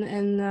English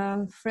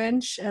and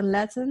French and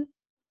Latin.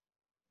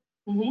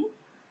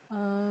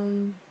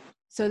 Mm-hmm.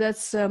 So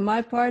that's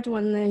my part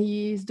when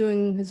he's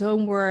doing his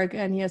homework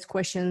and he has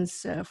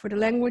questions for the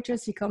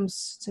languages. He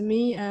comes to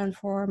me, and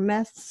for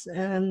maths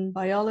and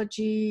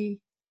biology,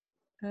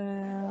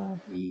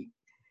 he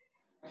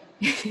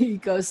he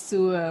goes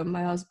to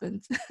my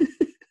husband.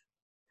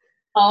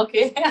 Oh,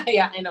 okay.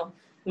 Yeah, I know.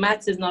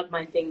 Maths is not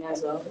my thing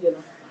as well, you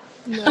know.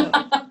 No,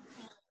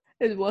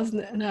 it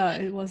wasn't. No,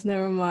 it was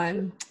never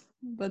mine.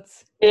 But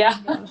Yeah.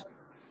 yeah,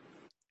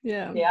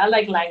 yeah, Yeah, I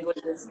like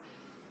languages.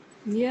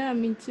 yeah,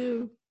 me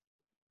too.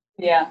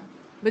 Yeah.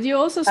 But you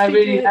also I speak.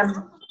 really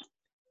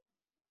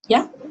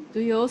yeah. Do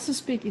you also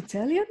speak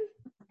Italian?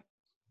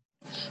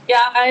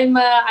 Yeah,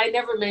 I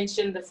never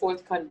mentioned the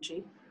fourth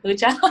country,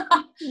 which I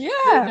which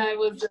Yeah. I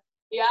was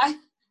yeah,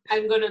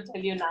 I'm gonna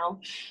tell you now.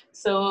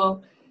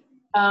 So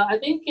I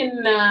think in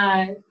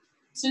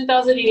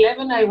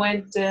 2011 I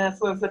went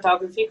for a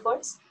photography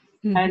course,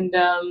 Mm-hmm. and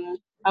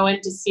I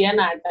went to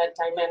Siena at that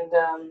time,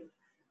 and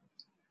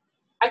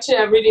actually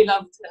I really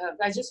loved.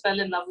 I just fell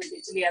in love with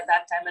Italy at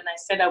that time, and I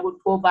said I would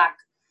go back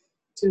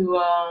to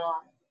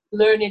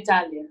learn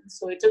Italian.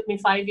 So it took me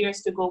 5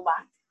 years to go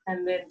back,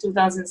 and then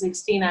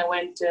 2016 I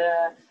went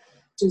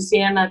to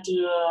Siena to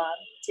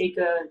take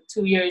a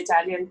 2 year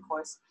Italian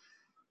course,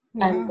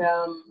 and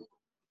Wow.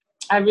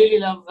 I really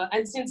love.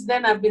 And since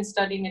then I've been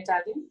studying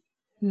Italian,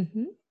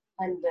 Mm-hmm.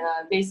 and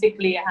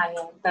basically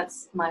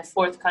that's my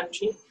fourth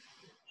country.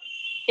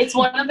 It's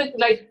one of the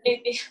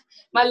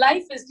my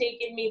life has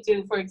taken me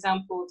to, for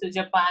example, to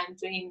Japan,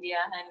 to India,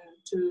 and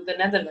to the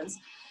Netherlands,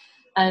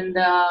 and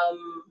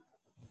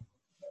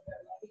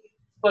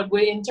but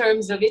in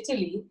terms of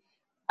Italy,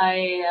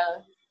 I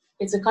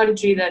it's a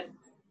country that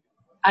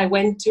I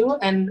went to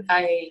and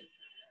I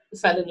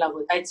fell in love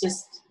with. I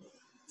just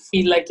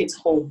feel like it's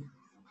home,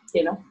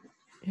 you know.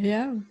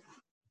 Yeah.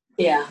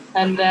 Yeah,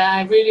 and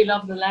I really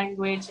love the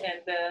language,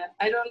 and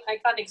I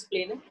can't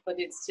explain it, but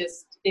it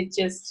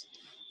just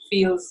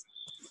feels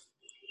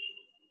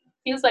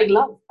feels like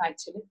love,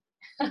 actually.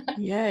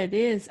 Yeah, it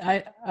is.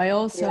 I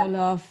also Yeah,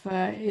 love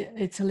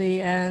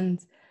Italy, and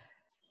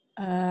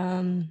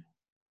um,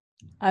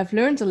 I've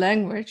learned the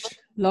language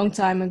long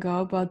time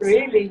ago. But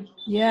really.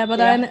 yeah, but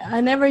Yeah.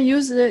 I never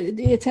use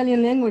the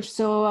Italian language,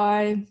 so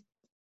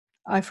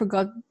I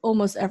forgot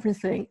almost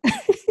everything.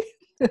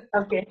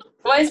 Okay.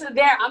 Well, is it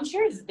there? I'm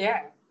sure it's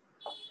there.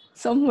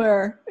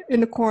 Somewhere in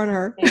the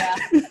corner. Yeah.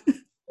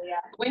 Yeah.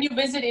 When you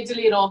visit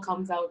Italy, it all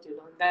comes out. You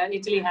know that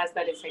Italy has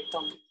that effect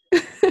on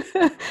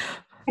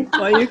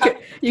Well,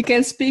 you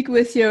can speak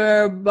with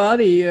your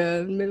body,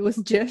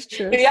 with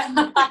gestures. yeah.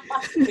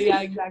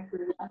 Yeah. Exactly.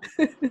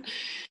 Yeah.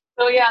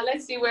 So yeah,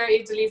 let's see where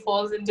Italy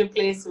falls into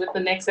place with the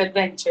next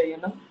adventure. You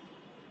know.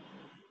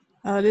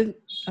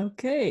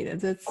 Okay,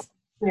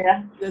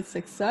 Yeah. that's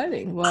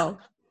exciting. Well,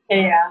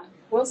 Yeah.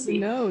 We'll who see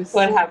knows?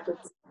 what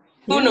happens.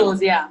 Who Yeah.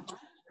 knows? Yeah.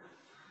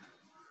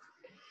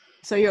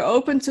 So you're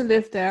open to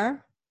live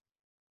there,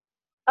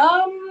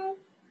 Um.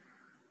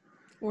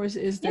 or is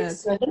that?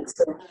 Yes, I think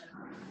so.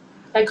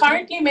 Like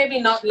currently, maybe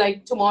not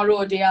like tomorrow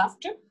or day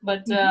after,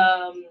 but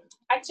Mhm,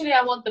 actually,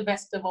 I want the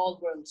best of all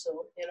worlds.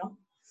 So you know,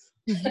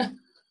 mhm.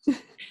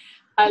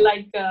 I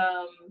like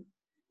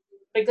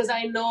because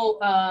I know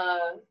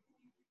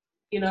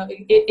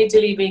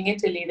Italy being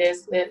Italy,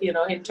 there's,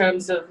 in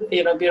terms of,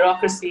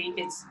 bureaucracy,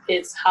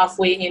 it's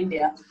halfway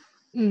India.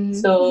 Mm-hmm.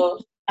 So,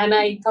 and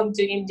I come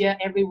to India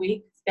every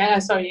week,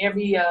 every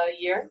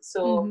year.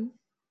 So Mm-hmm.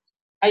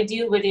 I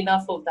deal with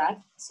enough of that.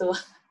 So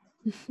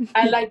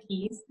I like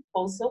ease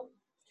also.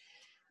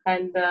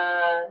 And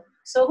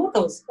so who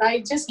knows? I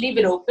just leave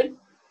it open,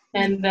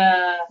 and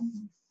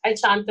I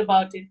chant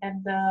about it.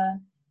 And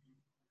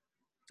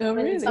Oh,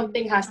 when really?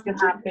 something has to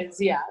happen,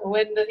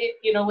 when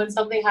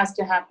something has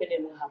to happen, it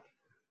will happen.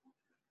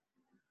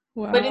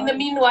 But in Wow. the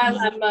meanwhile,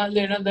 I'm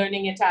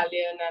learning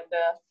Italian, and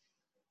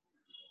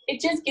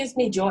it just gives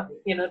me joy,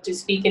 to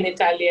speak in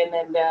Italian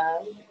and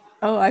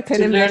Oh, I can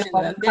to learn imagine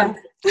about that. the Yeah.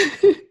 country.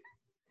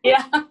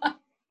 Yeah,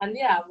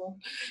 andiamo.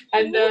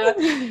 And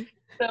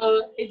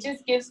so it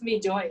just gives me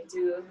joy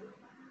to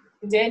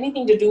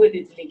anything to do with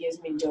Italy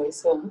gives me joy.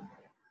 So,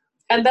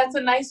 and that's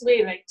a nice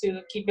way, right,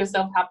 to keep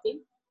yourself happy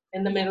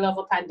in the middle of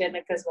a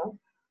pandemic as well.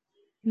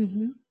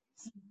 Mm-hmm.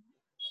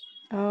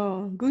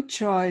 Oh, good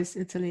choice,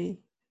 Italy.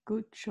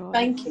 Good choice.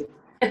 Thank you.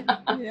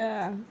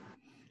 Yeah.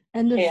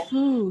 And the Yeah,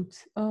 food.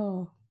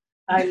 Oh.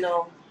 I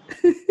know.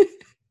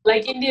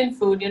 Like Indian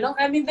food,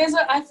 I mean,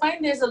 I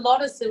find there's a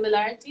lot of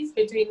similarities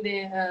between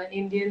the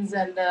Indians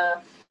and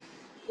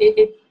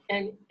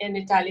and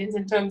Italians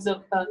in terms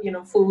of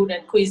food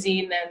and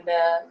cuisine, and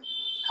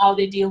how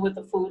they deal with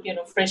the food,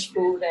 fresh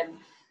food, and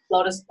a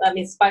lot of, I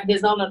mean,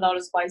 there's not a lot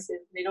of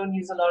spices. They don't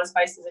use a lot of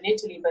spices in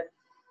Italy, but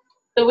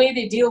the way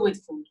they deal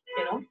with food,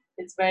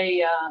 it's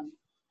very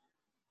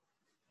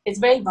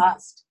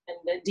vast and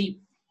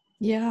deep.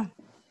 Yeah.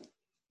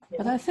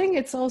 But I think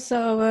it's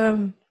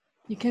also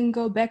you can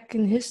go back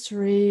in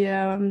history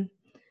in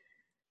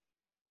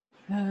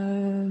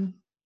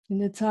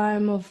the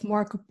time of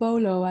Marco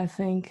Polo, I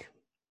think.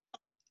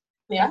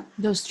 Yeah.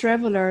 Those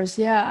travelers.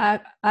 Yeah,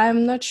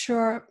 I'm not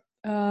sure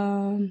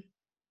how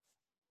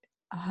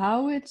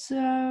it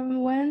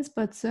went,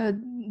 but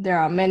there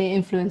are many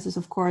influences,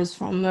 of course,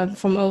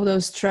 from all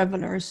those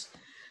travelers.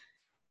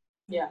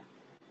 Yeah.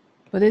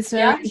 But it's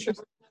Yeah, I'm sure.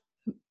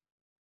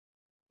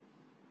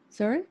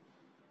 Sorry?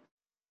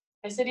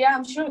 I said, yeah,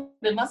 I'm sure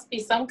there must be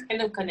some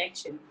kind of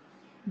connection.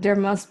 There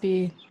must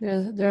be.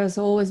 There's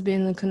always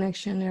been a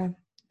connection, yeah.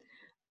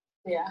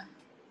 Yeah.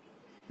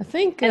 I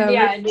think. And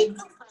yeah, I mean,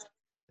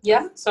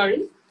 yeah.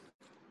 Sorry.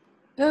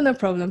 No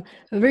problem.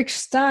 Rick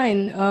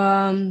Stein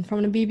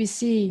from the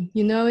BBC.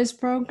 You know his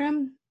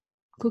program,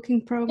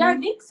 cooking program. Yeah, I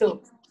think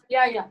so.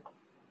 Yeah.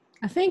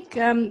 I think.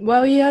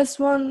 Well, he has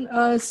one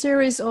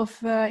series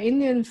of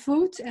Indian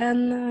food,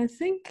 and I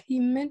think he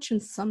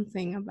mentioned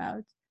something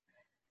about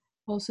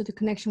also the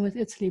connection with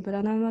Italy, but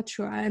I'm not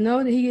sure. I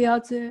know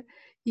that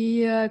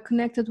he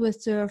connected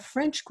with the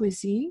French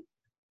cuisine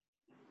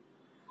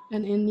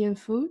and Indian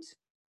food.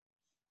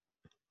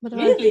 But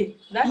really?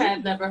 That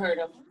I've never heard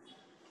of.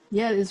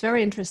 Yeah, it's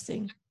very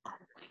interesting.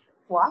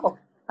 Wow.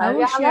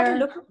 I'll have to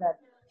look at that.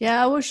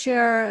 Yeah, I will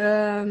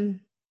share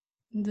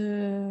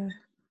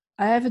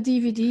I have a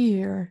DVD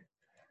here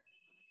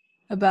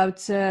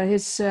about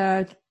his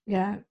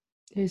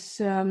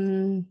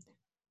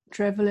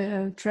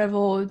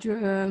travel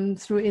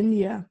through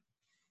India.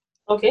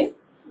 Okay,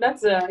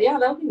 that's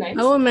that'll be nice.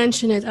 I will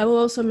mention it. I will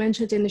also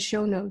mention it in the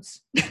show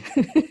notes.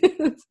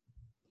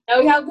 Oh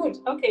yeah, good.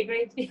 Okay,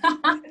 great.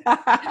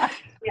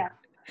 Yeah.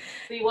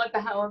 See what the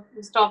hell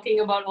is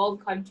talking about all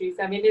countries.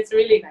 I mean, it's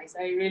really nice.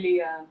 I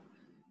really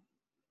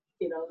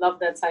love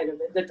that side of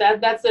it.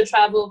 That's the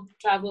travel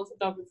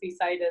photography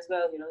side as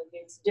well.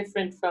 It's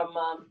different from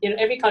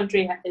every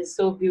country is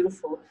so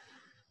beautiful.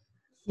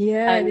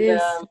 Yeah, and, it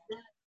is.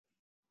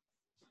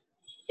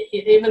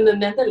 Even the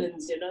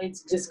Netherlands,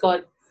 it's just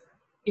got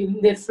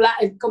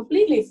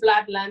completely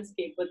flat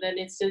landscape, but then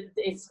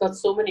it's got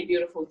so many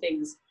beautiful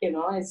things.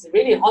 It's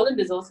really, Holland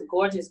is also a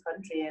gorgeous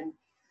country, and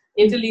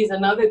Italy is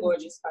another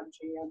gorgeous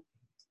country,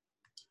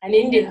 and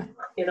India.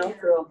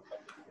 So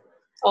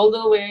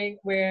although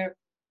where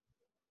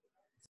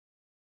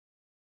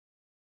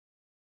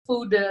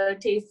food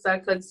tastes are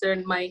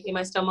concerned,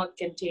 my stomach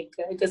can take,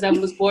 because I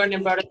was born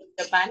and brought up in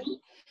Japan.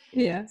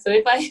 Yeah. So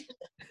if I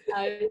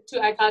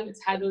can't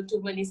handle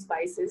too many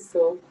spices,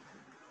 so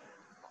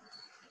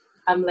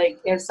I'm like,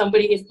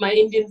 if my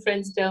Indian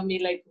friends tell me,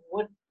 like,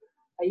 what,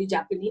 are you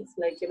Japanese?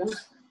 Like,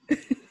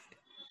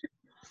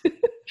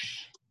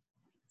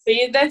 So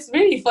that's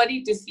really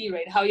funny to see,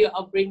 right? How your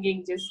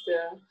upbringing just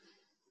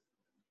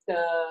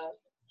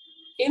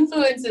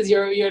influences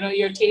your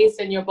taste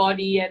and your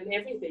body and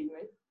everything,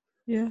 right?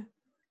 Yeah.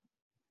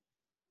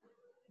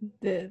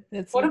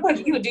 What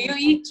about you? Do you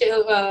eat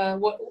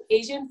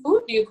Asian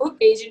food? Do you cook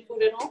Asian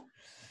food at all?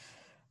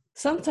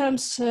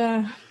 Sometimes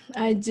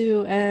I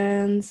do,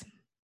 and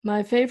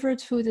my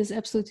favorite food is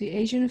absolutely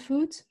Asian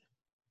food.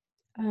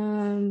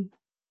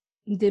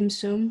 Dim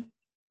sum,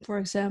 for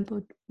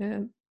example,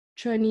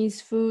 Chinese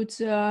food,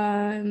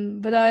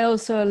 but I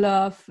also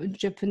love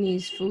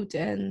Japanese food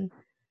and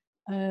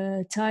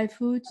Thai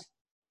food.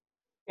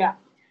 Yeah.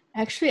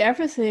 Actually,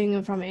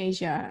 everything from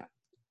Asia.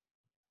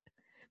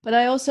 But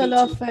I also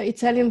love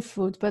Italian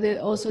food, but it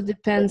also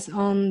depends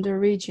on the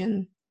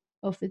region.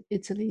 of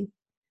Italy.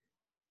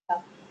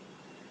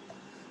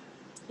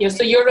 Yeah,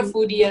 so you're a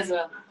foodie as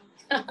well.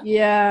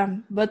 Yeah,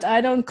 but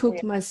I don't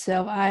cook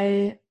myself.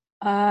 I'd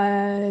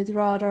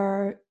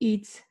rather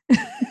eat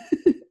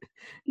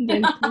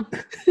than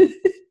cook.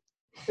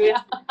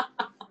 Yeah.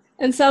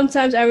 And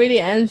sometimes I really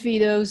envy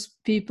those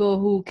people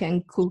who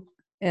can cook.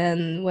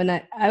 And when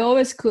I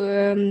always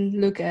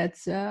look at,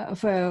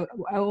 I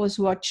always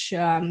watch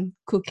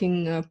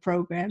cooking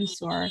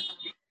programs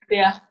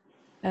Yeah.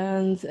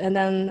 and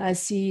then I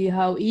see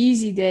how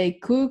easy they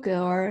cook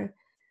or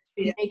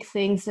Yeah. make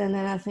things, and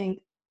then I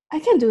think I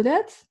can do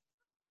that.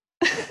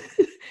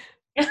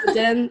 But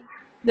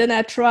then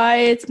I try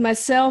it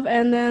myself,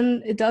 and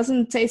then it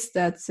doesn't taste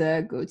that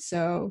good.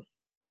 So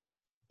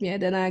yeah,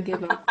 then I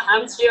give up.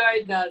 I'm sure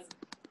it does.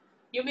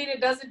 You mean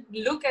it doesn't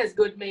look as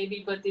good,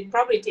 maybe, but it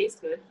probably tastes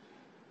good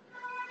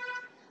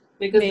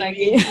because, like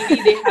in Maybe.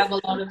 TV, they have a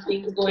lot of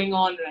things going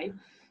on, right?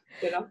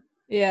 You know.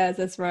 Yeah,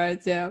 that's right.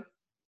 Yeah.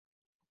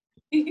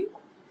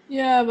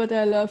 Yeah, but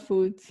I love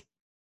food.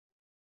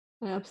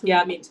 Yeah,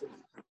 Absolutely. me too.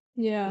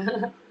 Yeah.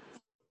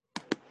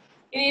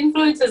 It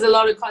influences a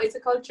lot of. It's a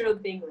cultural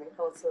thing, right?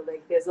 Also,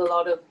 like there's a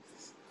lot of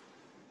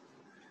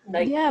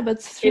like Yeah, but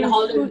in through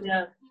Holland.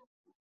 food.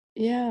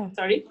 Yeah.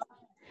 Sorry.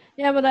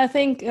 Yeah, but I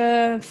think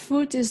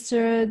food is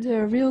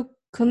the real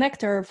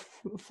connector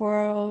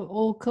for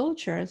all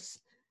cultures.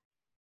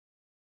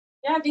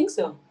 Yeah, I think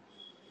so,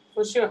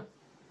 for sure.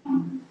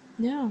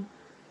 Yeah.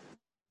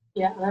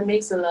 Yeah, that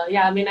makes a lot.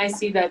 Yeah, I mean, I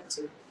see that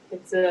too.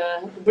 It's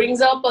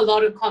brings up a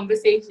lot of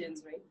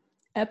conversations, right?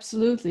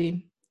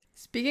 Absolutely.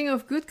 Speaking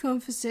of good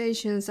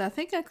conversations, I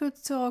think I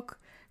could talk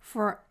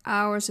for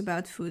hours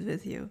about food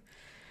with you.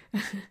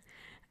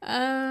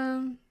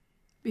 um,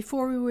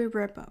 Before we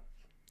wrap up,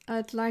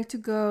 I'd like to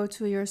go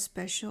to your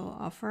special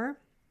offer,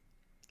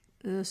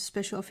 the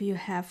special offer you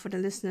have for the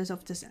listeners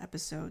of this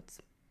episode.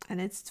 And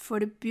it's for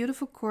the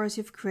beautiful course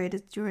you've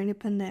created during the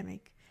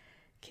pandemic.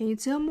 Can you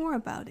tell more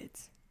about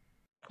it?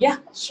 Yeah,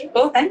 sure.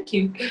 Oh, thank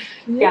you.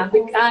 Yeah.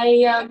 Yeah,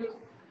 I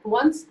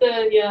once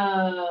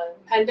the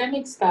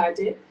pandemic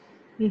started,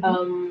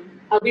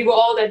 we were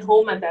all at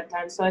home at that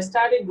time, so I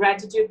started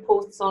gratitude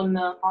posts on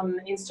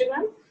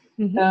Instagram.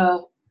 Uh,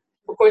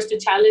 of course, to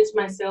challenge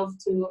myself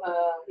to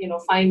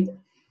find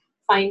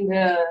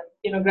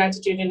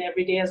gratitude in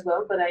every day as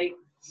well. But I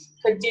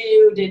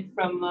continued it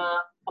from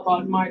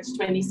about March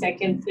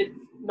 22nd.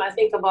 I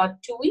think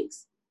about 2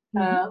 weeks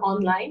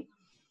online,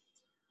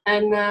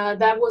 and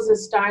that was a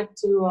start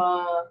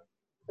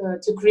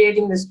to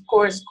creating this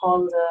course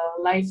called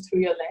Life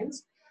Through Your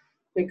Lens,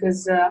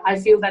 because I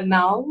feel that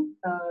now,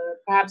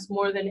 perhaps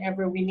more than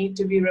ever, we need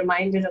to be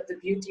reminded of the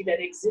beauty that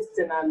exists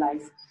in our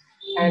life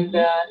and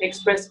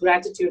express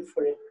gratitude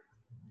for it.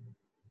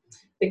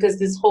 Because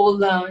this whole,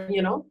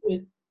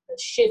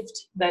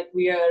 shift that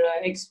we are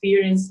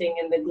experiencing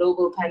in the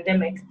global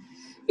pandemic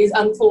is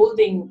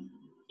unfolding,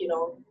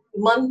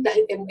 month,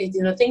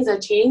 things are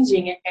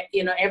changing,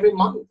 every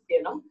month,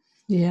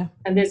 Yeah.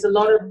 and there's a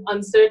lot of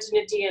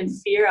uncertainty and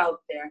fear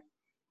out there.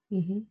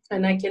 Mm-hmm.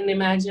 And I can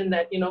imagine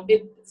that,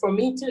 for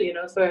me too,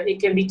 it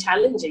can be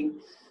challenging,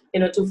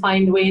 to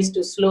find ways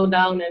to slow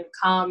down and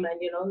calm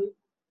and,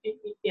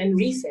 and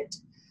reset.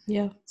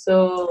 Yeah.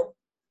 So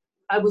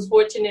I was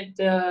fortunate,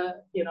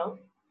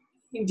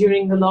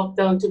 during the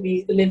lockdown to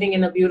be living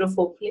in a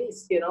beautiful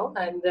place,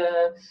 and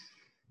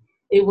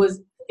it was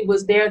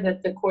there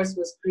that the course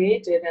was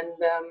created. And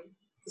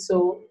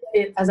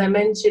as I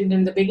mentioned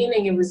in the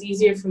beginning, it was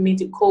easier for me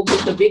to cope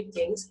with the big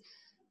things,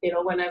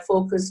 when I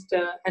focused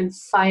and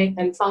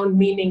found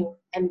meaning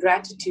and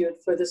gratitude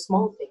for the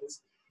small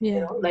things,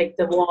 Yeah. like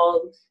the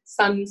wall,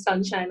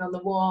 sunshine on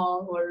the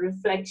wall, or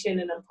reflection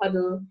in a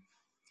puddle.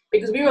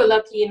 Because we were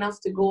lucky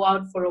enough to go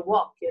out for a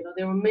walk.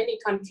 There were many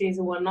countries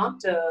who were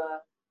not.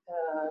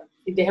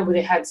 They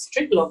had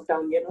strict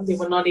lockdown. They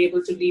were not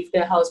able to leave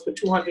their house for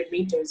 200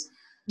 meters.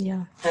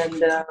 Yeah.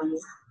 And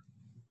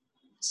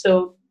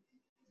so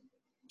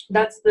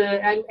that's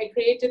I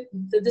created.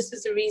 This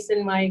is the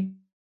reason why I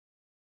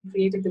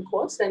created the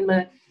course, and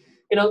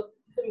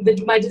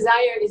my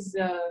desire is,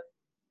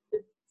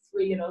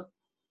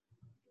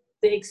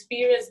 the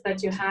experience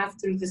that you have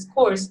through this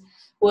course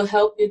will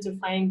help you to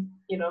find,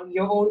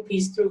 your own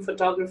peace through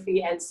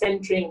photography and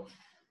centering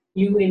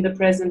you in the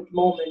present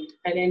moment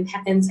and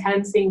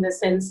enhancing the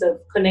sense of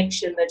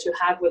connection that you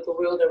have with the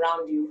world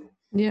around you.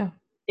 Yeah.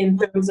 In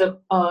terms of,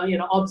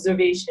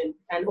 observation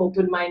and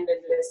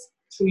open-mindedness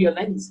through your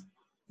lens.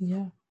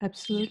 Yeah,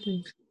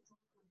 absolutely.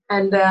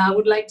 And I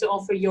would like to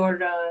offer your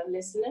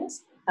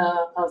listeners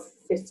a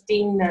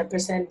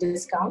 15%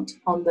 discount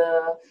on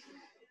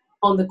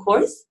the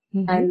course.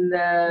 And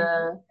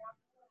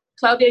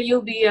Claudia,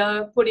 you'll be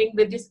putting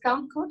the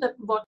discount code at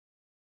the bottom.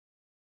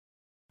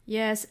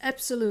 Yes,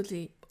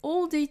 absolutely.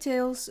 All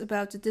details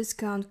about the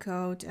discount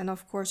code and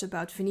of course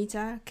about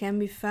Venita can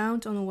be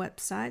found on our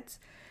website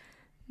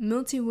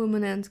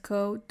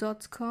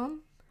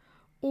multiwomanandco.com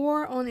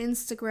or on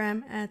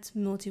Instagram at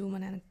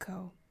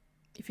multiwomanandco.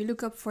 If you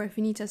look up for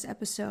Venita's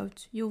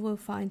episode, you will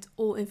find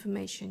all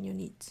information you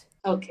need.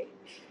 Okay.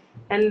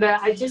 And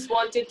I just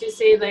wanted to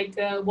say, like,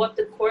 what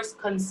the course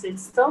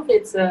consists of.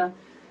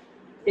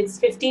 It's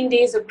 15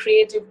 days of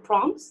creative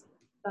prompts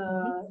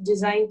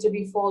designed to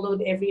be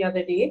followed every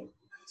other day,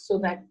 so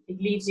that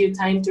it leaves you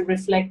time to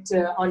reflect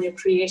on your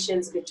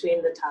creations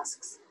between the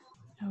tasks.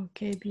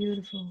 Okay,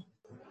 beautiful.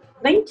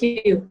 Thank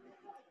you.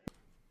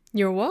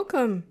 You're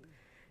welcome.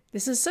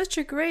 This is such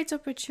a great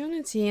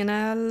opportunity, and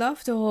I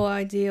love the whole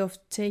idea of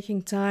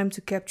taking time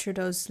to capture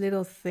those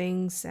little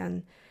things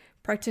and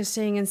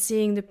practicing and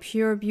seeing the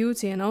pure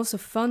beauty and also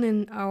fun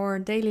in our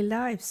daily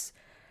lives.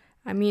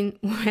 I mean,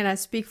 when I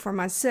speak for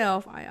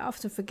myself, I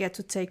often forget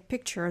to take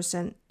pictures,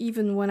 and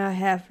even when I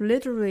have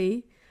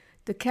literally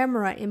the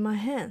camera in my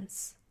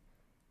hands.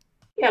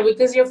 Yeah,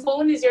 because your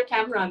phone is your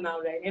camera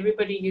now, right?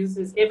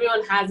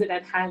 Everyone has it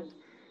at hand.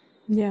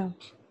 Yeah.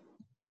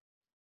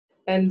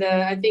 And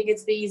I think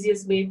it's the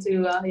easiest way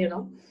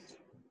to,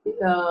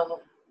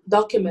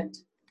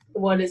 document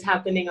what is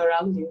happening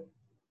around you.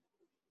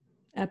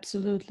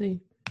 Absolutely.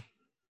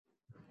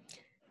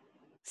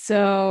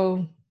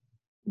 So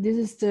this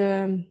is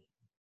the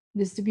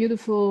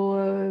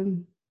beautiful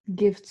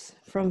gift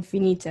from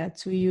Finita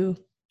to you,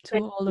 to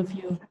all of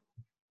you.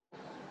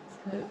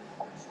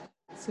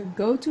 So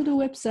go to the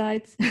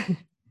website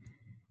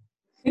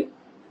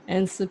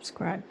and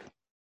subscribe.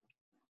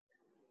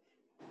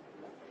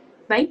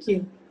 Thank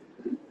you.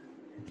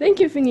 Thank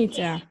you,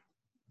 Finita.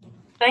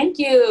 Thank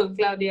you,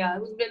 Claudia.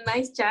 It's been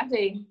nice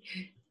chatting.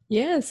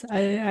 Yes,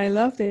 I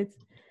loved it.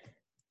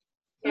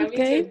 Yeah,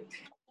 Okay. me too.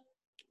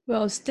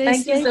 Well, stay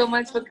Thank safe. you so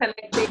much for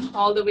connecting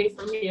all the way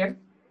from here.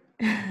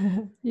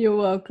 You're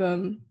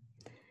welcome.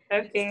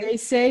 Okay. Stay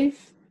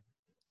safe.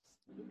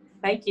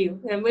 Thank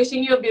you. I'm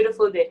wishing you a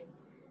beautiful day.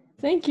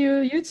 Thank you.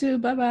 You too.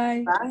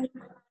 Bye-bye. Bye.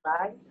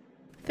 Bye.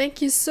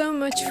 Thank you so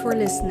much for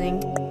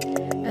listening.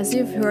 As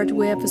you've heard,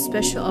 we have a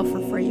special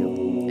offer for you.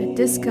 A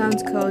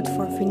discount code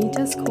for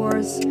Finita's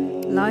course,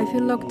 Life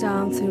in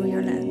Lockdown Through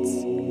Your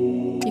Lens.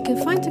 You can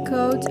find the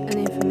code and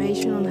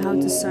information on how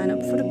to sign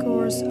up for the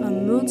course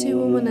on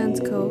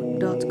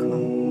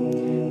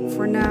multiwomanandco.com.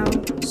 For now,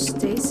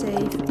 stay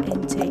safe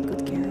and take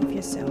good care of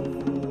yourself.